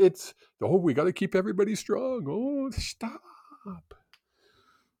it's we got to keep everybody strong. Oh, stop.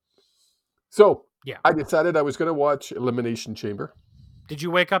 So, yeah, I decided I was going to watch Elimination Chamber. Did you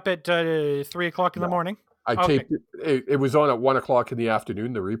wake up at 3 o'clock in the morning? I taped it. It was on at 1 o'clock in the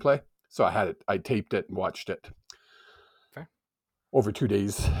afternoon, the replay. So I had it. I taped it and watched it. Okay. Over 2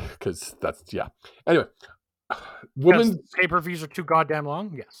 days, because Anyway. Women's pay-per-views are too goddamn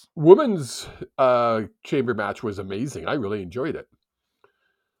long. Yes. Women's chamber match was amazing. I really enjoyed it.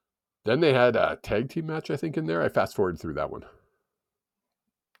 Then they had a tag team match, I think, in there. I fast forwarded through that one.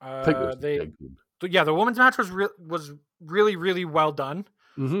 The women's match was really, really well done.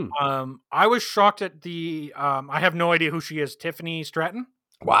 Mm-hmm. I was shocked at the. I have no idea who she is. Tiffany Stratton.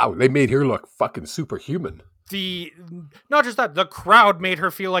 Wow, they made her look fucking superhuman. Not just that, the crowd made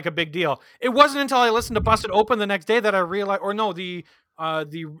her feel like a big deal. It wasn't until I listened to Busted Open the next day that I realized, the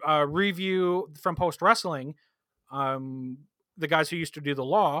review from Post Wrestling, the guys who used to do the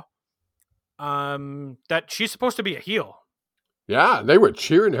Law, that she's supposed to be a heel. Yeah, they were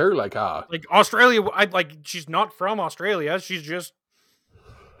cheering her like Australia. She's not from Australia. She's just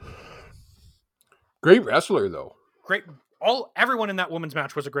great wrestler, though. Great. Everyone in that women's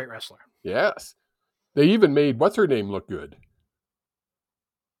match was a great wrestler. Yes. They even made what's her name look good.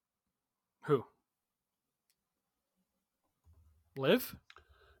 Who? Liv?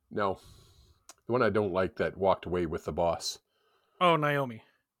 No. The one I don't like that walked away with the boss. Oh, Naomi.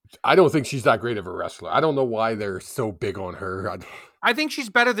 I don't think she's that great of a wrestler. I don't know why they're so big on her. I think she's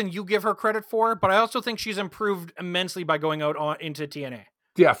better than you give her credit for, but I also think she's improved immensely by going out into TNA.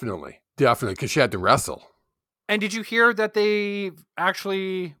 Definitely, because she had to wrestle. And did you hear that they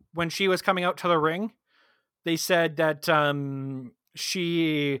actually, when she was coming out to the ring, they said that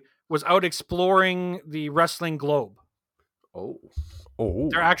she was out exploring the wrestling globe. Oh.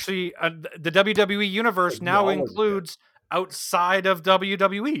 They're actually, the WWE universe now includes outside of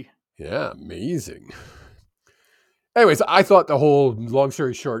WWE. Yeah, amazing. Anyways, I thought the whole, long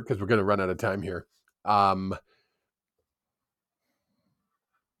story short, because we're going to run out of time here.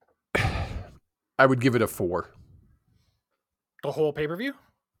 I would give it a 4. The whole pay-per-view?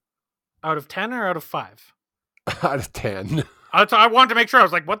 Out of 10 or out of 5? Out of 10. I wanted to make sure. I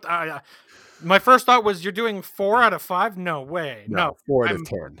was like, what? My first thought was, you're doing 4 out of 5? No way. No. 4 out of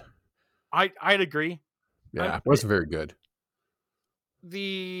 10. I'd agree. Yeah, it wasn't very good.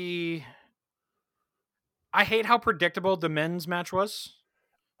 I hate how predictable the men's match was.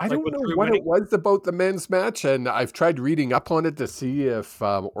 I don't know what it was about the men's match, and I've tried reading up on it to see if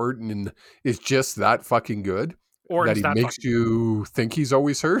Orton is just that fucking good. Orton's that he makes you think he's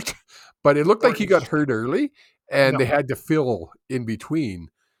always hurt. But it looked like he got hurt early, and they had to fill in between.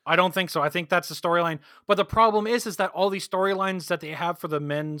 I don't think so. I think that's the storyline. But the problem is that all these storylines that they have for the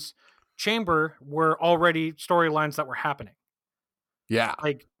men's chamber were already storylines that were happening. Yeah.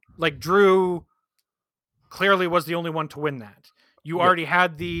 Like Drew clearly was the only one to win that. You already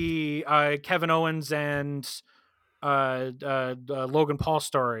had the Kevin Owens and Logan Paul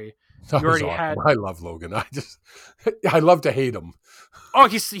story. You already had. I love Logan. I love to hate him. Oh,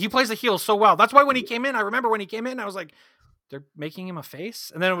 he plays the heel so well. That's why when he came in, I remember when he came in, I was like, they're making him a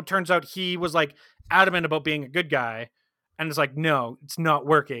face. And then it turns out he was like adamant about being a good guy. And it's like, no, it's not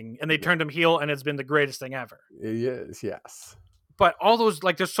working. And they turned him heel, and it's been the greatest thing ever. It is, yes. But all those,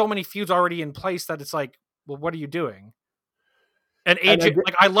 there's so many feuds already in place that it's like, well, what are you doing? And AJ,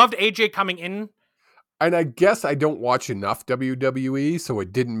 I loved AJ coming in. And I guess I don't watch enough WWE, so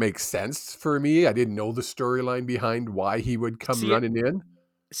it didn't make sense for me. I didn't know the storyline behind why he would come running in.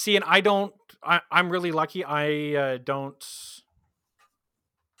 See, and I'm really lucky. I'm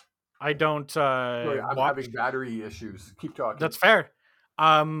having battery issues. Keep talking. That's fair.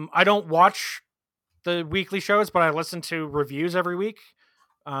 I don't watch the weekly shows, but I listen to reviews every week.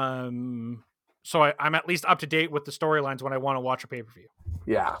 So I'm at least up to date with the storylines when I want to watch a pay-per-view.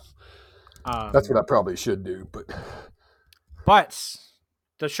 Yeah. That's what I probably should do, but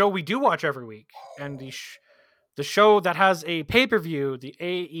the show we do watch every week, and the show that has a pay-per-view, the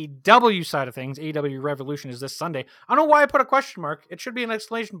AEW side of things, AEW Revolution, is this Sunday. I don't know why I put a question mark. It should be an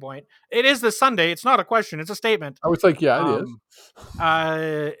exclamation point. It is this Sunday. It's not a question. It's a statement. I was like, yeah, it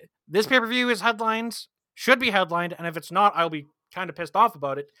is. This pay-per-view is should be headlined, and if it's not, I'll be kind of pissed off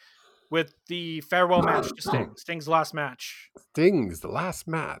about it, with the farewell match to Sting. Sting's last match. Sting's the last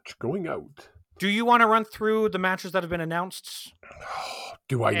match going out. Do you want to run through the matches that have been announced?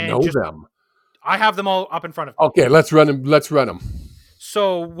 Do I know them? I have them all up in front of me. Okay, let's run them.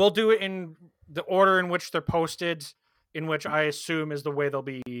 So we'll do it in the order in which they're posted, in which I assume is the way they'll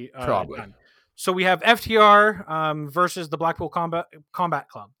be probably done. So we have FTR versus the Blackpool Combat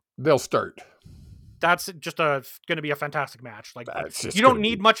Club. They'll start. That's just going to be a fantastic match. You don't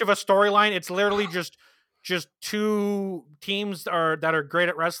need much of a storyline. It's literally just two teams that are great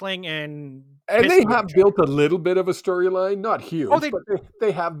at wrestling, and they have built a little bit of a storyline, not huge, but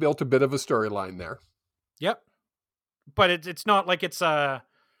they have built a bit of a storyline there. Yep, but it's not like it's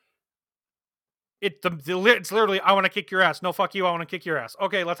literally, I want to kick your ass. No, fuck you. I want to kick your ass.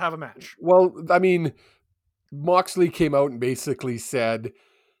 Okay, let's have a match. Well, I mean, Moxley came out and basically said,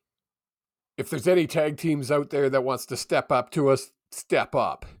 if there's any tag teams out there that wants to step up to us, step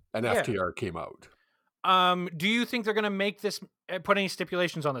up. And FTR came out. Do you think they're going to put any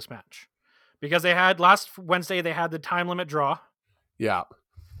stipulations on this match? Because they had last Wednesday, they had the time limit draw. Yeah.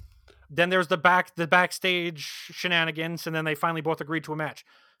 Then there's the backstage shenanigans, and then they finally both agreed to a match.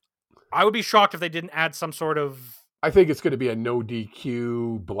 I would be shocked if they didn't add some sort of... I think it's going to be a no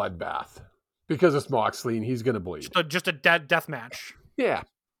DQ bloodbath because it's Moxley and he's going to bleed. Just a death match. Yeah.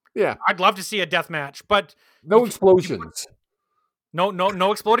 Yeah. I'd love to see a death match, but... No explosions.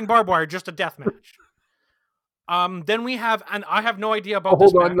 No exploding barbed wire, just a death match. Then we have, and I have no idea about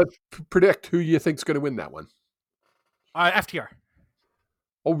this match. Hold on, let's predict who you think's going to win that one. FTR.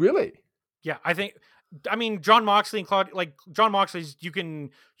 Oh, really? Yeah, John Moxley and Claudio, John Moxley's, you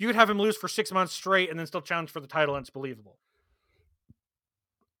could have him lose for 6 months straight and then still challenge for the title, and it's believable.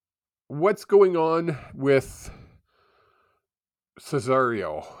 What's going on with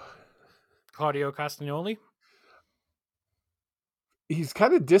Cesaro? Claudio Castagnoli? He's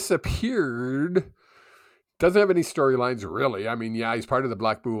kind of disappeared. Doesn't have any storylines, really. I mean, yeah, he's part of the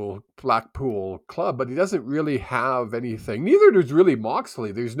Blackpool club, but he doesn't really have anything. Neither does really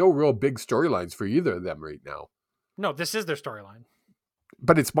Moxley. There's no real big storylines for either of them right now. No, this is their storyline.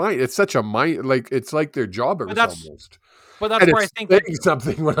 But it's such a it's like their jobbers almost. But that's where I think saying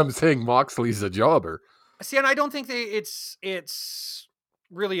something when I'm saying Moxley's a jobber. See, and I don't think it's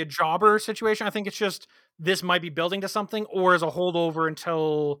really a jobber situation. I think it's just this might be building to something, or as a holdover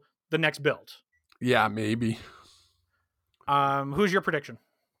until the next build. Yeah, maybe. Who's your prediction?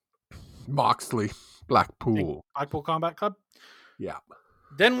 Moxley, Blackpool Combat Club. Yeah.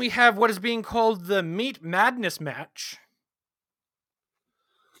 Then we have what is being called the Meat Madness match.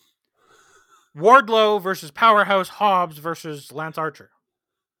 Wardlow versus Powerhouse Hobbs versus Lance Archer.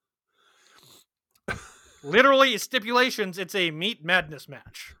 Literally, stipulations, it's a Meat Madness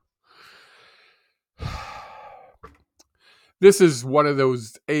match. This is one of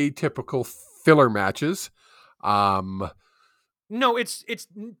those atypical filler matches. No, it's this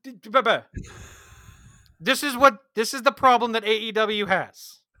is the problem that AEW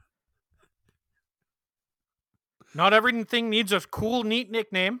has. Not everything needs a cool, neat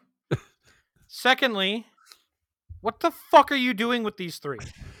nickname. Secondly, what the fuck are you doing with these three?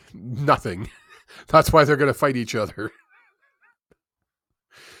 Nothing. That's why they're going to fight each other.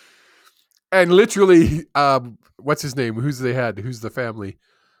 And literally, what's his name? Who's the head? Who's the family?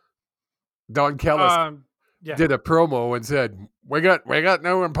 Don Kellis did a promo and said, "We got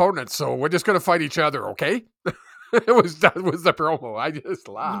no opponents, so we're just going to fight each other, okay?" That was the promo. I just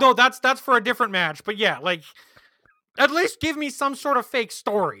laughed. No, that's for a different match. But yeah, like, at least give me some sort of fake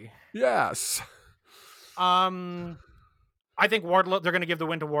story. Yes. I think Wardlow, they're going to give the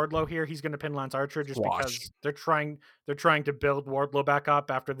win to Wardlow here. He's going to pin Lance Archer just because they're trying to build Wardlow back up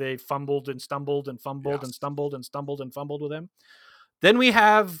after they fumbled and stumbled and fumbled and stumbled and stumbled and fumbled with him. Then we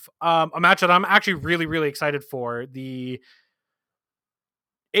have a match that I'm actually really, really excited for. The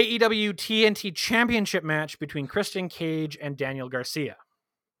AEW TNT Championship match between Christian Cage and Daniel Garcia.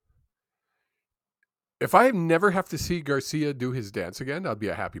 If I never have to see Garcia do his dance again, I'd be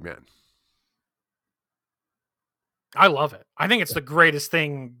a happy man. I love it. I think it's the greatest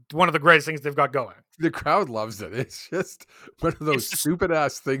thing, one of the greatest things they've got going. The crowd loves it. It's just one of those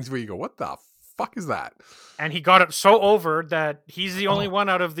stupid-ass things where you go, what the fuck is that? And he got it so over that he's the only one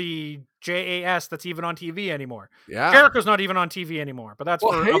out of the JAS that's even on TV anymore. Yeah. Jericho's not even on TV anymore, but that's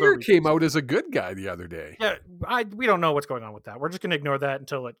for Hager came out as a good guy the other day. Yeah, we don't know what's going on with that. We're just going to ignore that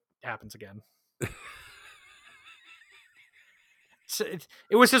until it happens again.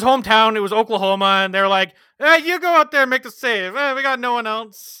 It was his hometown. It was Oklahoma, and they're like, "Hey, you go out there and make the save. We got no one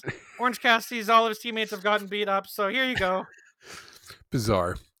else." Orange Cassidy's, all of his teammates have gotten beat up, so here you go.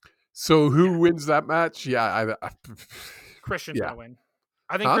 Bizarre. So who wins that match? Yeah, Christian's gonna win.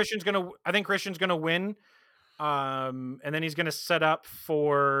 I think Christian's gonna win. And then he's gonna set up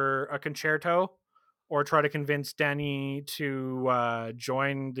for a concerto, or try to convince Danny to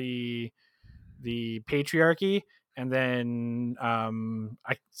join the patriarchy. And then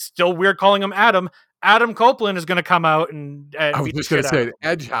I still weird calling him Adam. Adam Copeland is going to come out and I was just going to say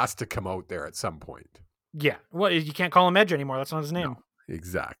Edge has to come out there at some point. Yeah, well, you can't call him Edge anymore. That's not his name. No,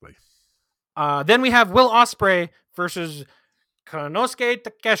 exactly. Then we have Will Ospreay versus Konosuke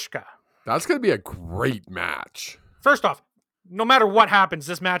Takeshita. That's going to be a great match. First off, no matter what happens,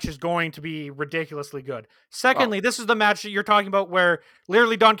 this match is going to be ridiculously good. Secondly, this is the match that you're talking about where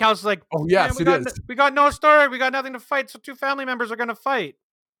literally Don Callis is like, "Oh yes, it is. We got no story. We got nothing to fight. So two family members are going to fight.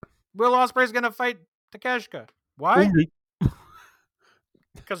 Will Ospreay is going to fight Takeshita. Why?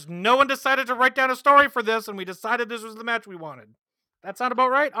 Because no one decided to write down a story for this, and we decided this was the match we wanted. That sound about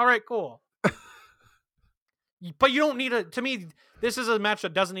right? All right, cool. But you don't need to me, this is a match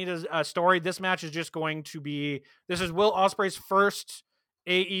that doesn't need a story. This match is just going to be, this is Will Ospreay's first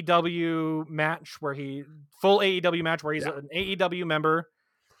AEW match full AEW match where he's an AEW member.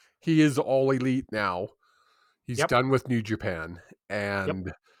 He is all elite now. He's done with New Japan.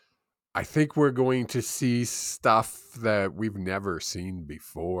 And I think we're going to see stuff that we've never seen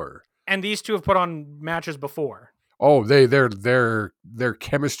before. And these two have put on matches before. Oh, their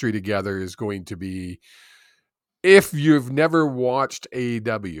chemistry together is going to be, if you've never watched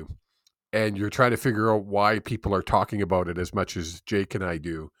AEW and you're trying to figure out why people are talking about it as much as Jake and I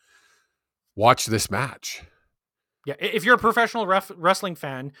do, watch this match. Yeah, if you're a professional wrestling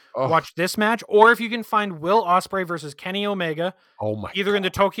fan, watch this match. Or if you can find Will Ospreay versus Kenny Omega, either in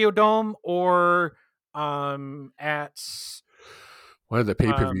the Tokyo Dome or at one of the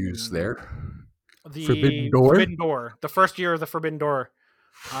pay-per-views there. The Forbidden Door. The first year of the Forbidden Door.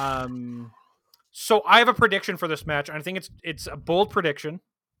 So I have a prediction for this match, and I think it's a bold prediction.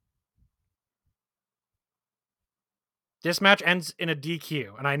 This match ends in a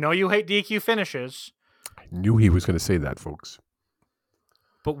DQ, and I know you hate DQ finishes. I knew he was going to say that, folks.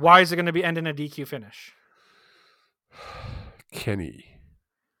 But why is it going to end in a DQ finish? Kenny.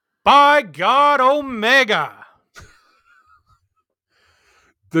 By God, Omega!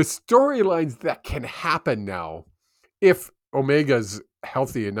 The storylines that can happen now, if Omega's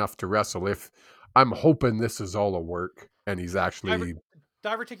healthy enough to wrestle, if I'm hoping this is all a work and he's actually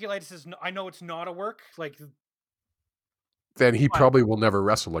diverticulitis is. I know it's not a work. Then he probably will never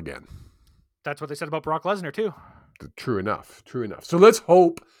wrestle again. That's what they said about Brock Lesnar too. True enough. So let's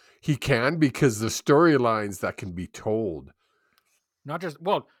hope he can, because the storylines that can be told. Not just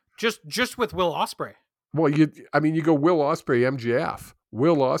with Will Ospreay. Well, you go Will Ospreay, MJF,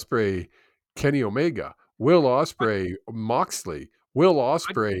 Will Ospreay, Kenny Omega, Will Ospreay, Moxley, Will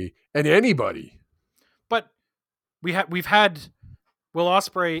Ospreay, and anybody. But we've had Will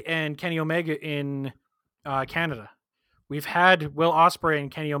Ospreay and Kenny Omega in Canada. We've had Will Ospreay and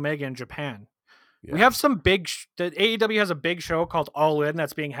Kenny Omega in Japan. Yeah. We have some big. The AEW has a big show called All In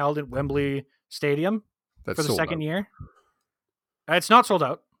that's being held at Wembley Stadium for the second year. It's not sold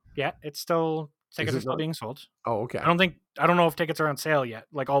out yet. Tickets are still being sold. Oh, okay. I don't know if tickets are on sale yet.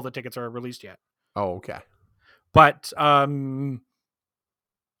 Like all the tickets are released yet. Oh, okay. But the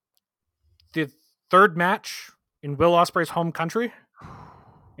third match in Will Ospreay's home country,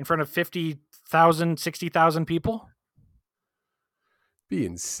 in front of 50,000, 60,000 people, be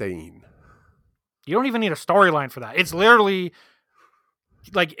insane. You don't even need a storyline for that. It's literally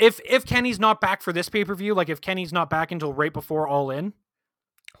like if Kenny's not back for this pay-per-view, like if Kenny's not back until right before All In,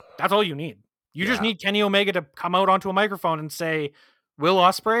 that's all you need. You just need Kenny Omega to come out onto a microphone and say, Will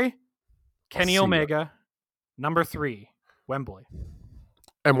Ospreay, Kenny Omega, number 3, Wembley.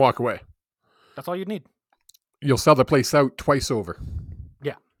 And walk away. That's all you need. You'll sell the place out twice over.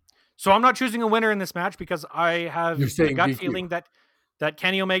 Yeah. So I'm not choosing a winner in this match because I have a gut feeling that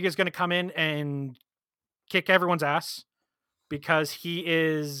Kenny Omega is going to come in and kick everyone's ass because he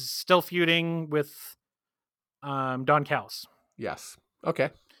is still feuding with Don Callis. Yes.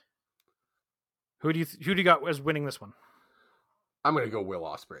 Okay. Who do you got as winning this one? I'm going to go Will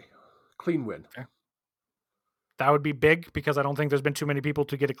Ospreay. Clean win. Okay. That would be big because I don't think there's been too many people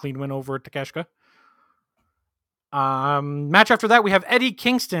to get a clean win over Takeshita. Match after that, we have Eddie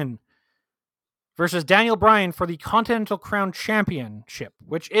Kingston versus Daniel Bryan for the Continental Crown Championship,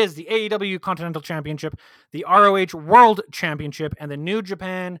 which is the AEW Continental Championship, the ROH World Championship, and the New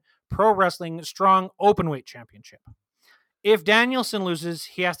Japan Pro Wrestling Strong Openweight Championship. If Danielson loses,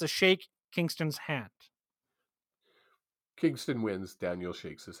 he has to shake Kingston's hand. Kingston wins, Daniel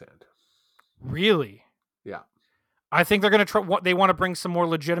shakes his hand. Really? Yeah. I think they're going to try. They want to bring some more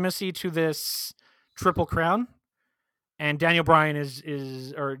legitimacy to this Triple Crown. And Daniel Bryan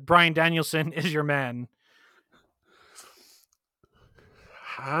or Bryan Danielson is your man.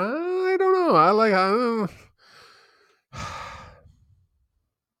 I don't know.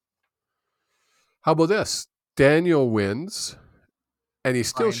 How about this? Daniel wins, and he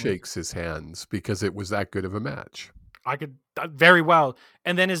still shakes his hands because it was that good of a match. I could very well.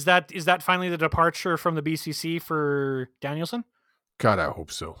 And then is that finally the departure from the BCC for Danielson? God, I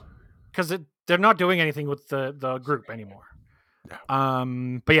hope so. Because they're not doing anything with the group anymore.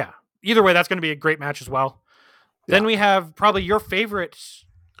 No. But yeah, either way, that's going to be a great match as well. Yeah. Then we have probably your favorite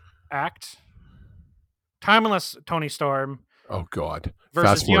act, Timeless Toni Storm. Oh God!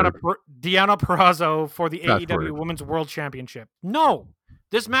 Versus Deonna Purrazzo for the AEW Women's World Championship. No,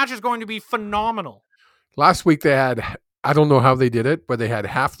 this match is going to be phenomenal. Last week they had, I don't know how they did it, but they had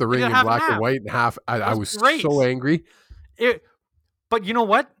half the ring in black and white and half. I was so angry. But you know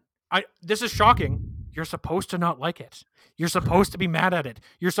what? This is shocking. You're supposed to not like it. You're supposed to be mad at it.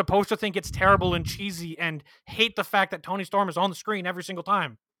 You're supposed to think it's terrible and cheesy and hate the fact that Toni Storm is on the screen every single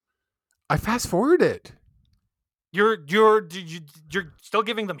time. I fast forward it. You're still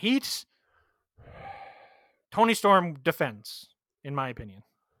giving them heat. Toni Storm defends, in my opinion.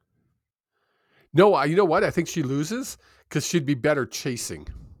 No, you know what? I think she loses because she'd be better chasing.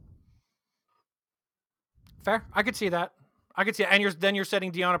 Fair. I could see that. And you're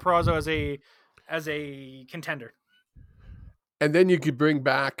setting Deonna Purrazzo as a contender. And then you could bring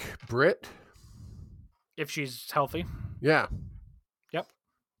back Britt if she's healthy. Yeah. Yep.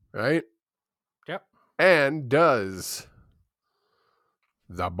 Right? Yep. And does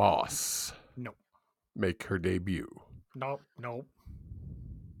the boss make her debut? No.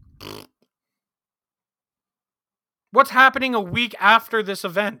 What's happening a week after this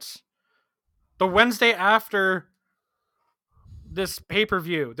event? The Wednesday after this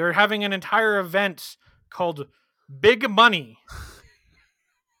pay-per-view. They're having an entire event called Big Money.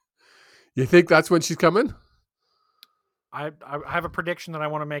 You think that's when she's coming? I have a prediction that I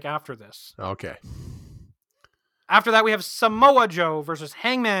want to make after this. Okay. After that, we have Samoa Joe versus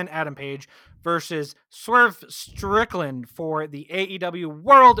Hangman Adam Page versus Swerve Strickland for the AEW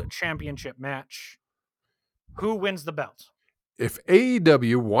World Championship match. Who wins the belt? If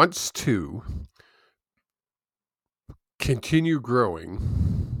AEW wants to continue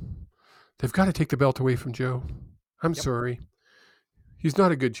growing, they've got to take the belt away from Joe. I'm sorry. He's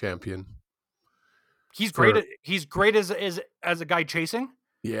not a good champion. He's great. He's great as a guy chasing.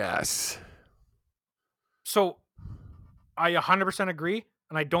 Yes. So I 100% agree,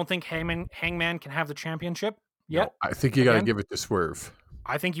 and I don't think Hangman can have the championship yet. No, I think you got to give it to Swerve.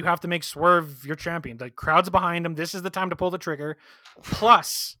 I think you have to make Swerve your champion. The crowd's behind him. This is the time to pull the trigger.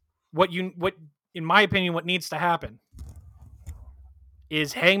 Plus, what in my opinion, what needs to happen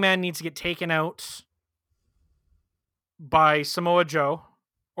is Hangman needs to get taken out by Samoa Joe.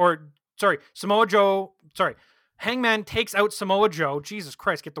 Hangman takes out Samoa Joe. Jesus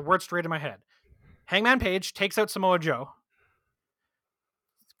Christ, get the word straight in my head. Hangman Page takes out Samoa Joe.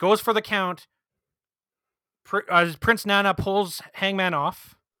 Goes for the count. Prince Nana pulls Hangman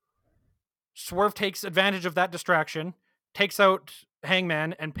off. Swerve takes advantage of that distraction, takes out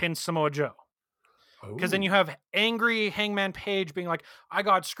Hangman, and pins Samoa Joe. Because then you have angry Hangman Page being like, I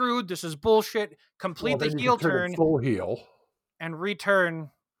got screwed. This is bullshit. Complete the heel turn. Full heel. And return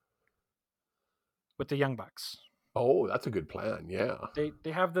with the Young Bucks. Oh, that's a good plan. Yeah.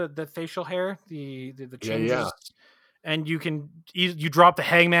 They have the facial hair, the changes. Yeah. And you drop the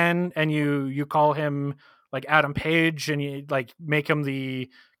Hangman and you call him like Adam Page and you like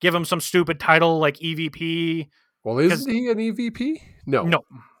give him some stupid title like EVP. Well, isn't he an EVP? No.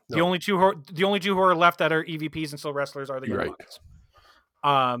 The only two who are left that are EVPs and still wrestlers are the Young Bucks.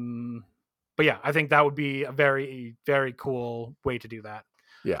 But yeah, I think that would be a very, very cool way to do that.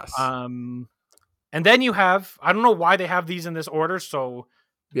 Yes. And then you have, I don't know why they have these in this order, so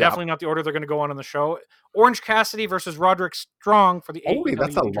definitely not the order they're going to go on the show. Orange Cassidy versus Roderick Strong for the AEW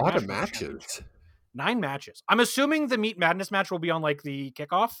that's a lot of International matches. 9 matches. I'm assuming the Meat Madness match will be on like the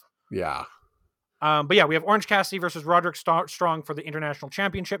kickoff. Yeah. But yeah, we have Orange Cassidy versus Roderick Strong for the International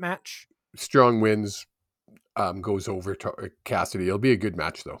Championship match. Strong wins, goes over to Cassidy. It'll be a good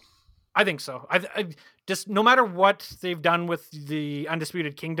match, though. I think so. I just no matter what they've done with the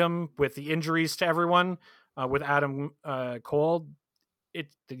Undisputed Kingdom, with the injuries to everyone, with Adam Cole, the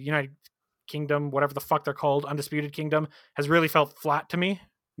United Kingdom, whatever the fuck they're called, Undisputed Kingdom, has really felt flat to me.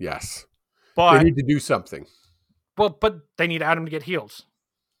 Yes, but they need to do something. Well, but they need Adam to get healed.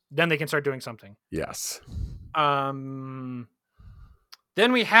 Then they can start doing something. Yes. Then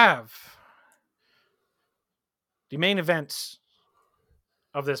we have the main events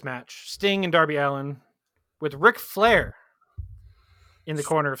of this match. Sting and Darby Allin with Ric Flair in the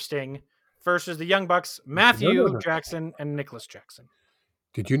corner of Sting versus the Young Bucks, Matthew Jackson and Nicholas Jackson.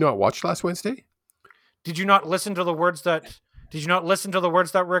 Did you not watch last Wednesday? Did you not listen to the words that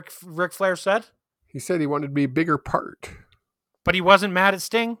Ric Flair said? He said he wanted to be a bigger part. But he wasn't mad at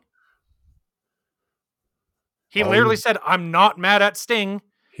Sting. He literally said, I'm not mad at Sting.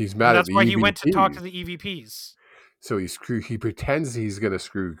 He's mad at the EVPs. That's why he went to talk to the EVPs. So he pretends he's going to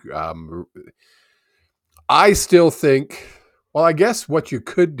screw. I still think, well, I guess what you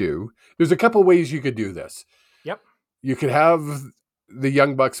could do, there's a couple ways you could do this. Yep. You could have the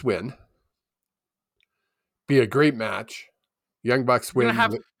Young Bucks win. Be a great match. Young Bucks win.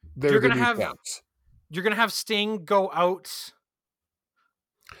 You're going to have Sting go out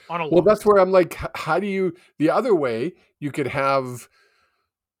on a loss. Well, that's where I'm like, how do you, the other way, you could have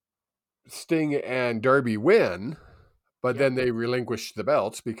Sting and Darby win, but then they relinquish the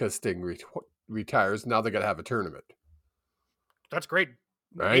belts because Sting retires. Now they're going to have a tournament. That's great.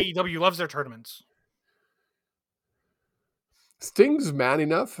 Right? AEW loves their tournaments. Sting's man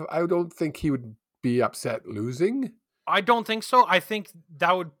enough. I don't think he would be upset losing. I don't think so. I think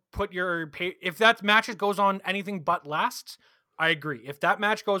that would put if that match goes on anything but last, I agree. If that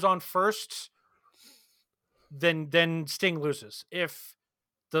match goes on first, then Sting loses. If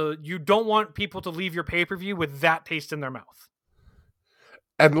you don't want people to leave your pay-per-view with that taste in their mouth.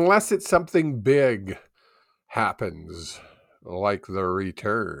 Unless it's something big happens, like the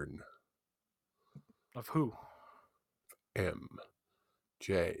return. Of who? MJF.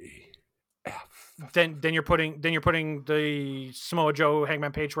 Then you're putting the Samoa Joe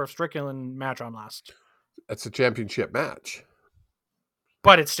Hangman Page Swerve Strickland match on last. That's a championship match.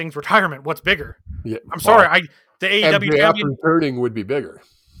 But it's Sting's retirement. What's bigger? Yeah, I'm sorry. The AEW champion returning would be bigger.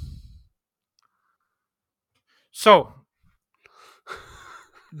 So,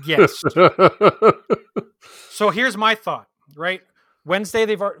 yes. So here's my thought. Right, Wednesday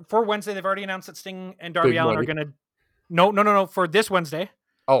they've already announced that Sting and Darby Allin are gonna. No. For this Wednesday.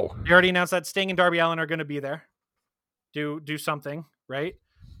 Oh, they already announced that Sting and Darby Allin are going to be there. Do something, right?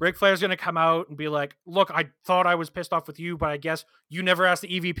 Ric Flair's going to come out and be like, "Look, I thought I was pissed off with you, but I guess you never asked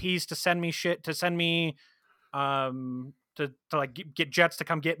the EVPs to send me shit, to send me, to like get jets to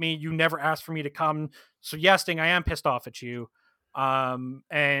come get me. You never asked for me to come. So yeah, Sting, I am pissed off at you."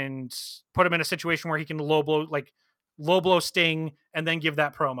 And put him in a situation where he can low blow Sting and then give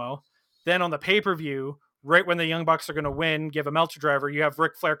that promo. Then on the pay-per-view, right when the Young Bucks are going to win, give a Meltzer driver, you have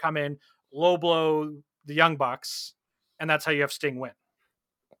Ric Flair come in, low blow the Young Bucks, and that's how you have Sting win.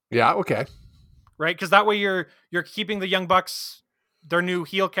 Yeah, okay. Right? Because that way you're keeping the Young Bucks, their new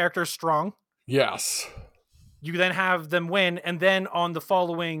heel characters, strong. Yes. You then have them win, and then on the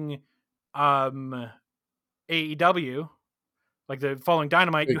following AEW, like the following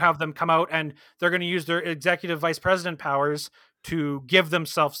Dynamite, you have them come out and they're going to use their executive vice president powers to give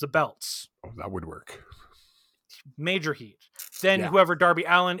themselves the belts. Oh, that would work. Major heat. Then whoever Darby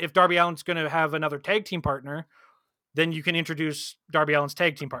Allin, if Darby Allin's going to have another tag team partner, then you can introduce Darby Allin's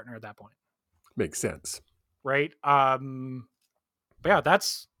tag team partner at that point. Makes sense. Right? But yeah,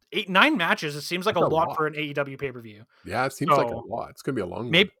 that's 8-9 matches. It seems like a lot for an AEW pay-per-view. Yeah, it seems like a lot. It's going to be a long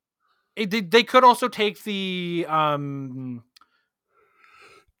one. They could also take the...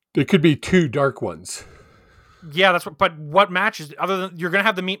 There could be 2 dark ones. Yeah, but what matches? Other than you're going to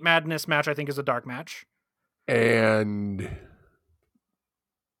have the Meat Madness match, I think, is a dark match. And...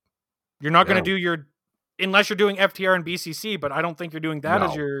 You're not going to do your... Unless you're doing FTR and BCC, but I don't think you're doing that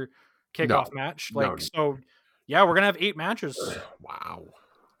as your kickoff match. So, yeah, we're going to have 8 matches. Wow.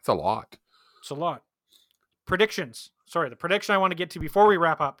 It's a lot. It's a lot. Predictions. Sorry, the prediction I want to get to before we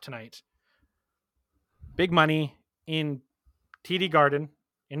wrap up tonight. Big money in TD Garden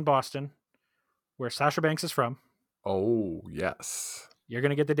in Boston, where Sasha Banks is from. Oh, yes. You're going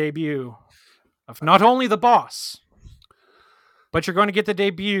to get the debut of not only the Boss, but you're going to get the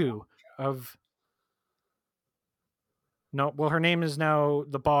debut of... No, well, her name is now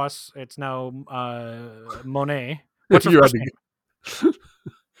the Boss. It's now Monet. What's her first name?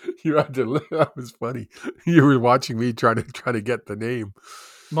 You had to. That was funny. You were watching me try to get the name.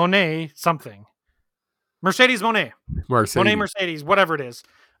 Monet something. Mercedes Monet. Monet Mercedes, whatever it is.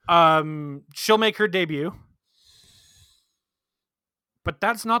 She'll make her debut. But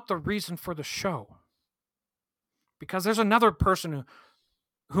that's not the reason for the show. Because there's another person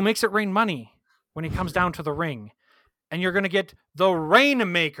who makes it rain money when he comes down to the ring. And you're going to get the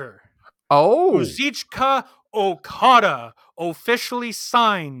Rainmaker. Oh. Kazuchika Okada officially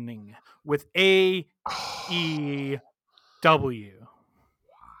signing with AEW.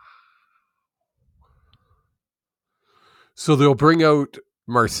 So they'll bring out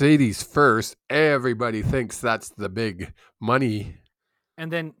Mercedes first. Everybody thinks that's the big money.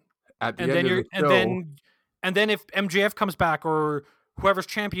 And then at the end of the show. And then if MJF comes back or whoever's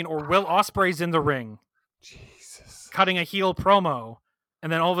champion or Will Ospreay's in the ring. Jesus. Cutting a heel promo.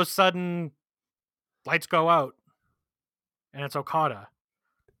 And then all of a sudden lights go out. And it's Okada.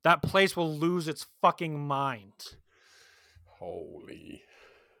 That place will lose its fucking mind. Holy.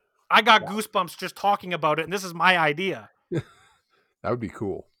 I got goosebumps just talking about it, and this is my idea. That would be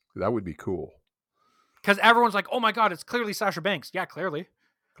cool. That would be cool. Because everyone's like, "Oh my god, it's clearly Sasha Banks." Yeah, clearly.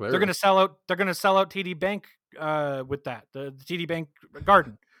 They're gonna sell out. They're gonna sell out TD Bank with that. The TD Bank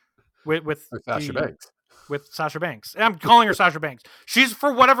Garden with Sasha Banks. With Sasha Banks. And I'm calling her Sasha Banks. She's,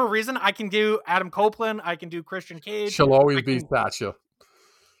 for whatever reason, I can do Adam Copeland. I can do Christian Cage. She'll always be Sasha.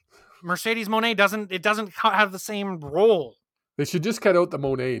 Mercedes Monet doesn't have the same role. They should just cut out the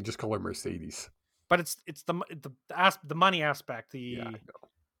Monet and just call her Mercedes. But it's the money aspect. Yeah, I know.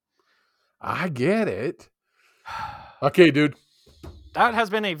 I get it. Okay, dude. That has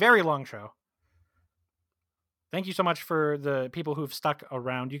been a very long show. Thank you so much for the people who've stuck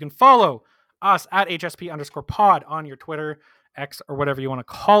around. You can follow us at HSP_pod on your Twitter, X, or whatever you want to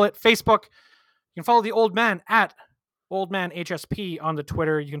call it. Facebook. You can follow the old man at OldManHSP on the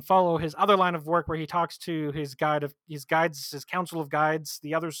Twitter. You can follow his other line of work where he talks to his council of guides,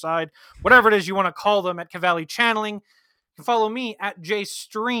 the other side, whatever it is you want to call them, at Cavalli Channeling. You can follow me at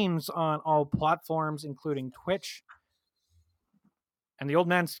JStreams on all platforms, including Twitch. And the old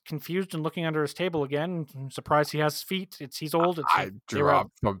man's confused and looking under his table again. I'm surprised he has feet. He's old. I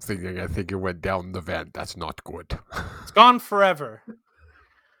dropped something and I think it went down the vent. That's not good. It's gone forever.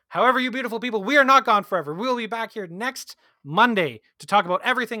 However, you beautiful people, we are not gone forever. We'll be back here next Monday to talk about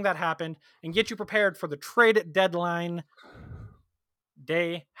everything that happened and get you prepared for the trade deadline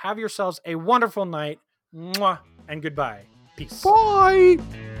day. Have yourselves a wonderful night. Mwah, and goodbye. Peace. Bye.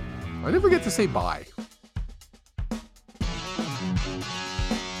 I never get to say bye.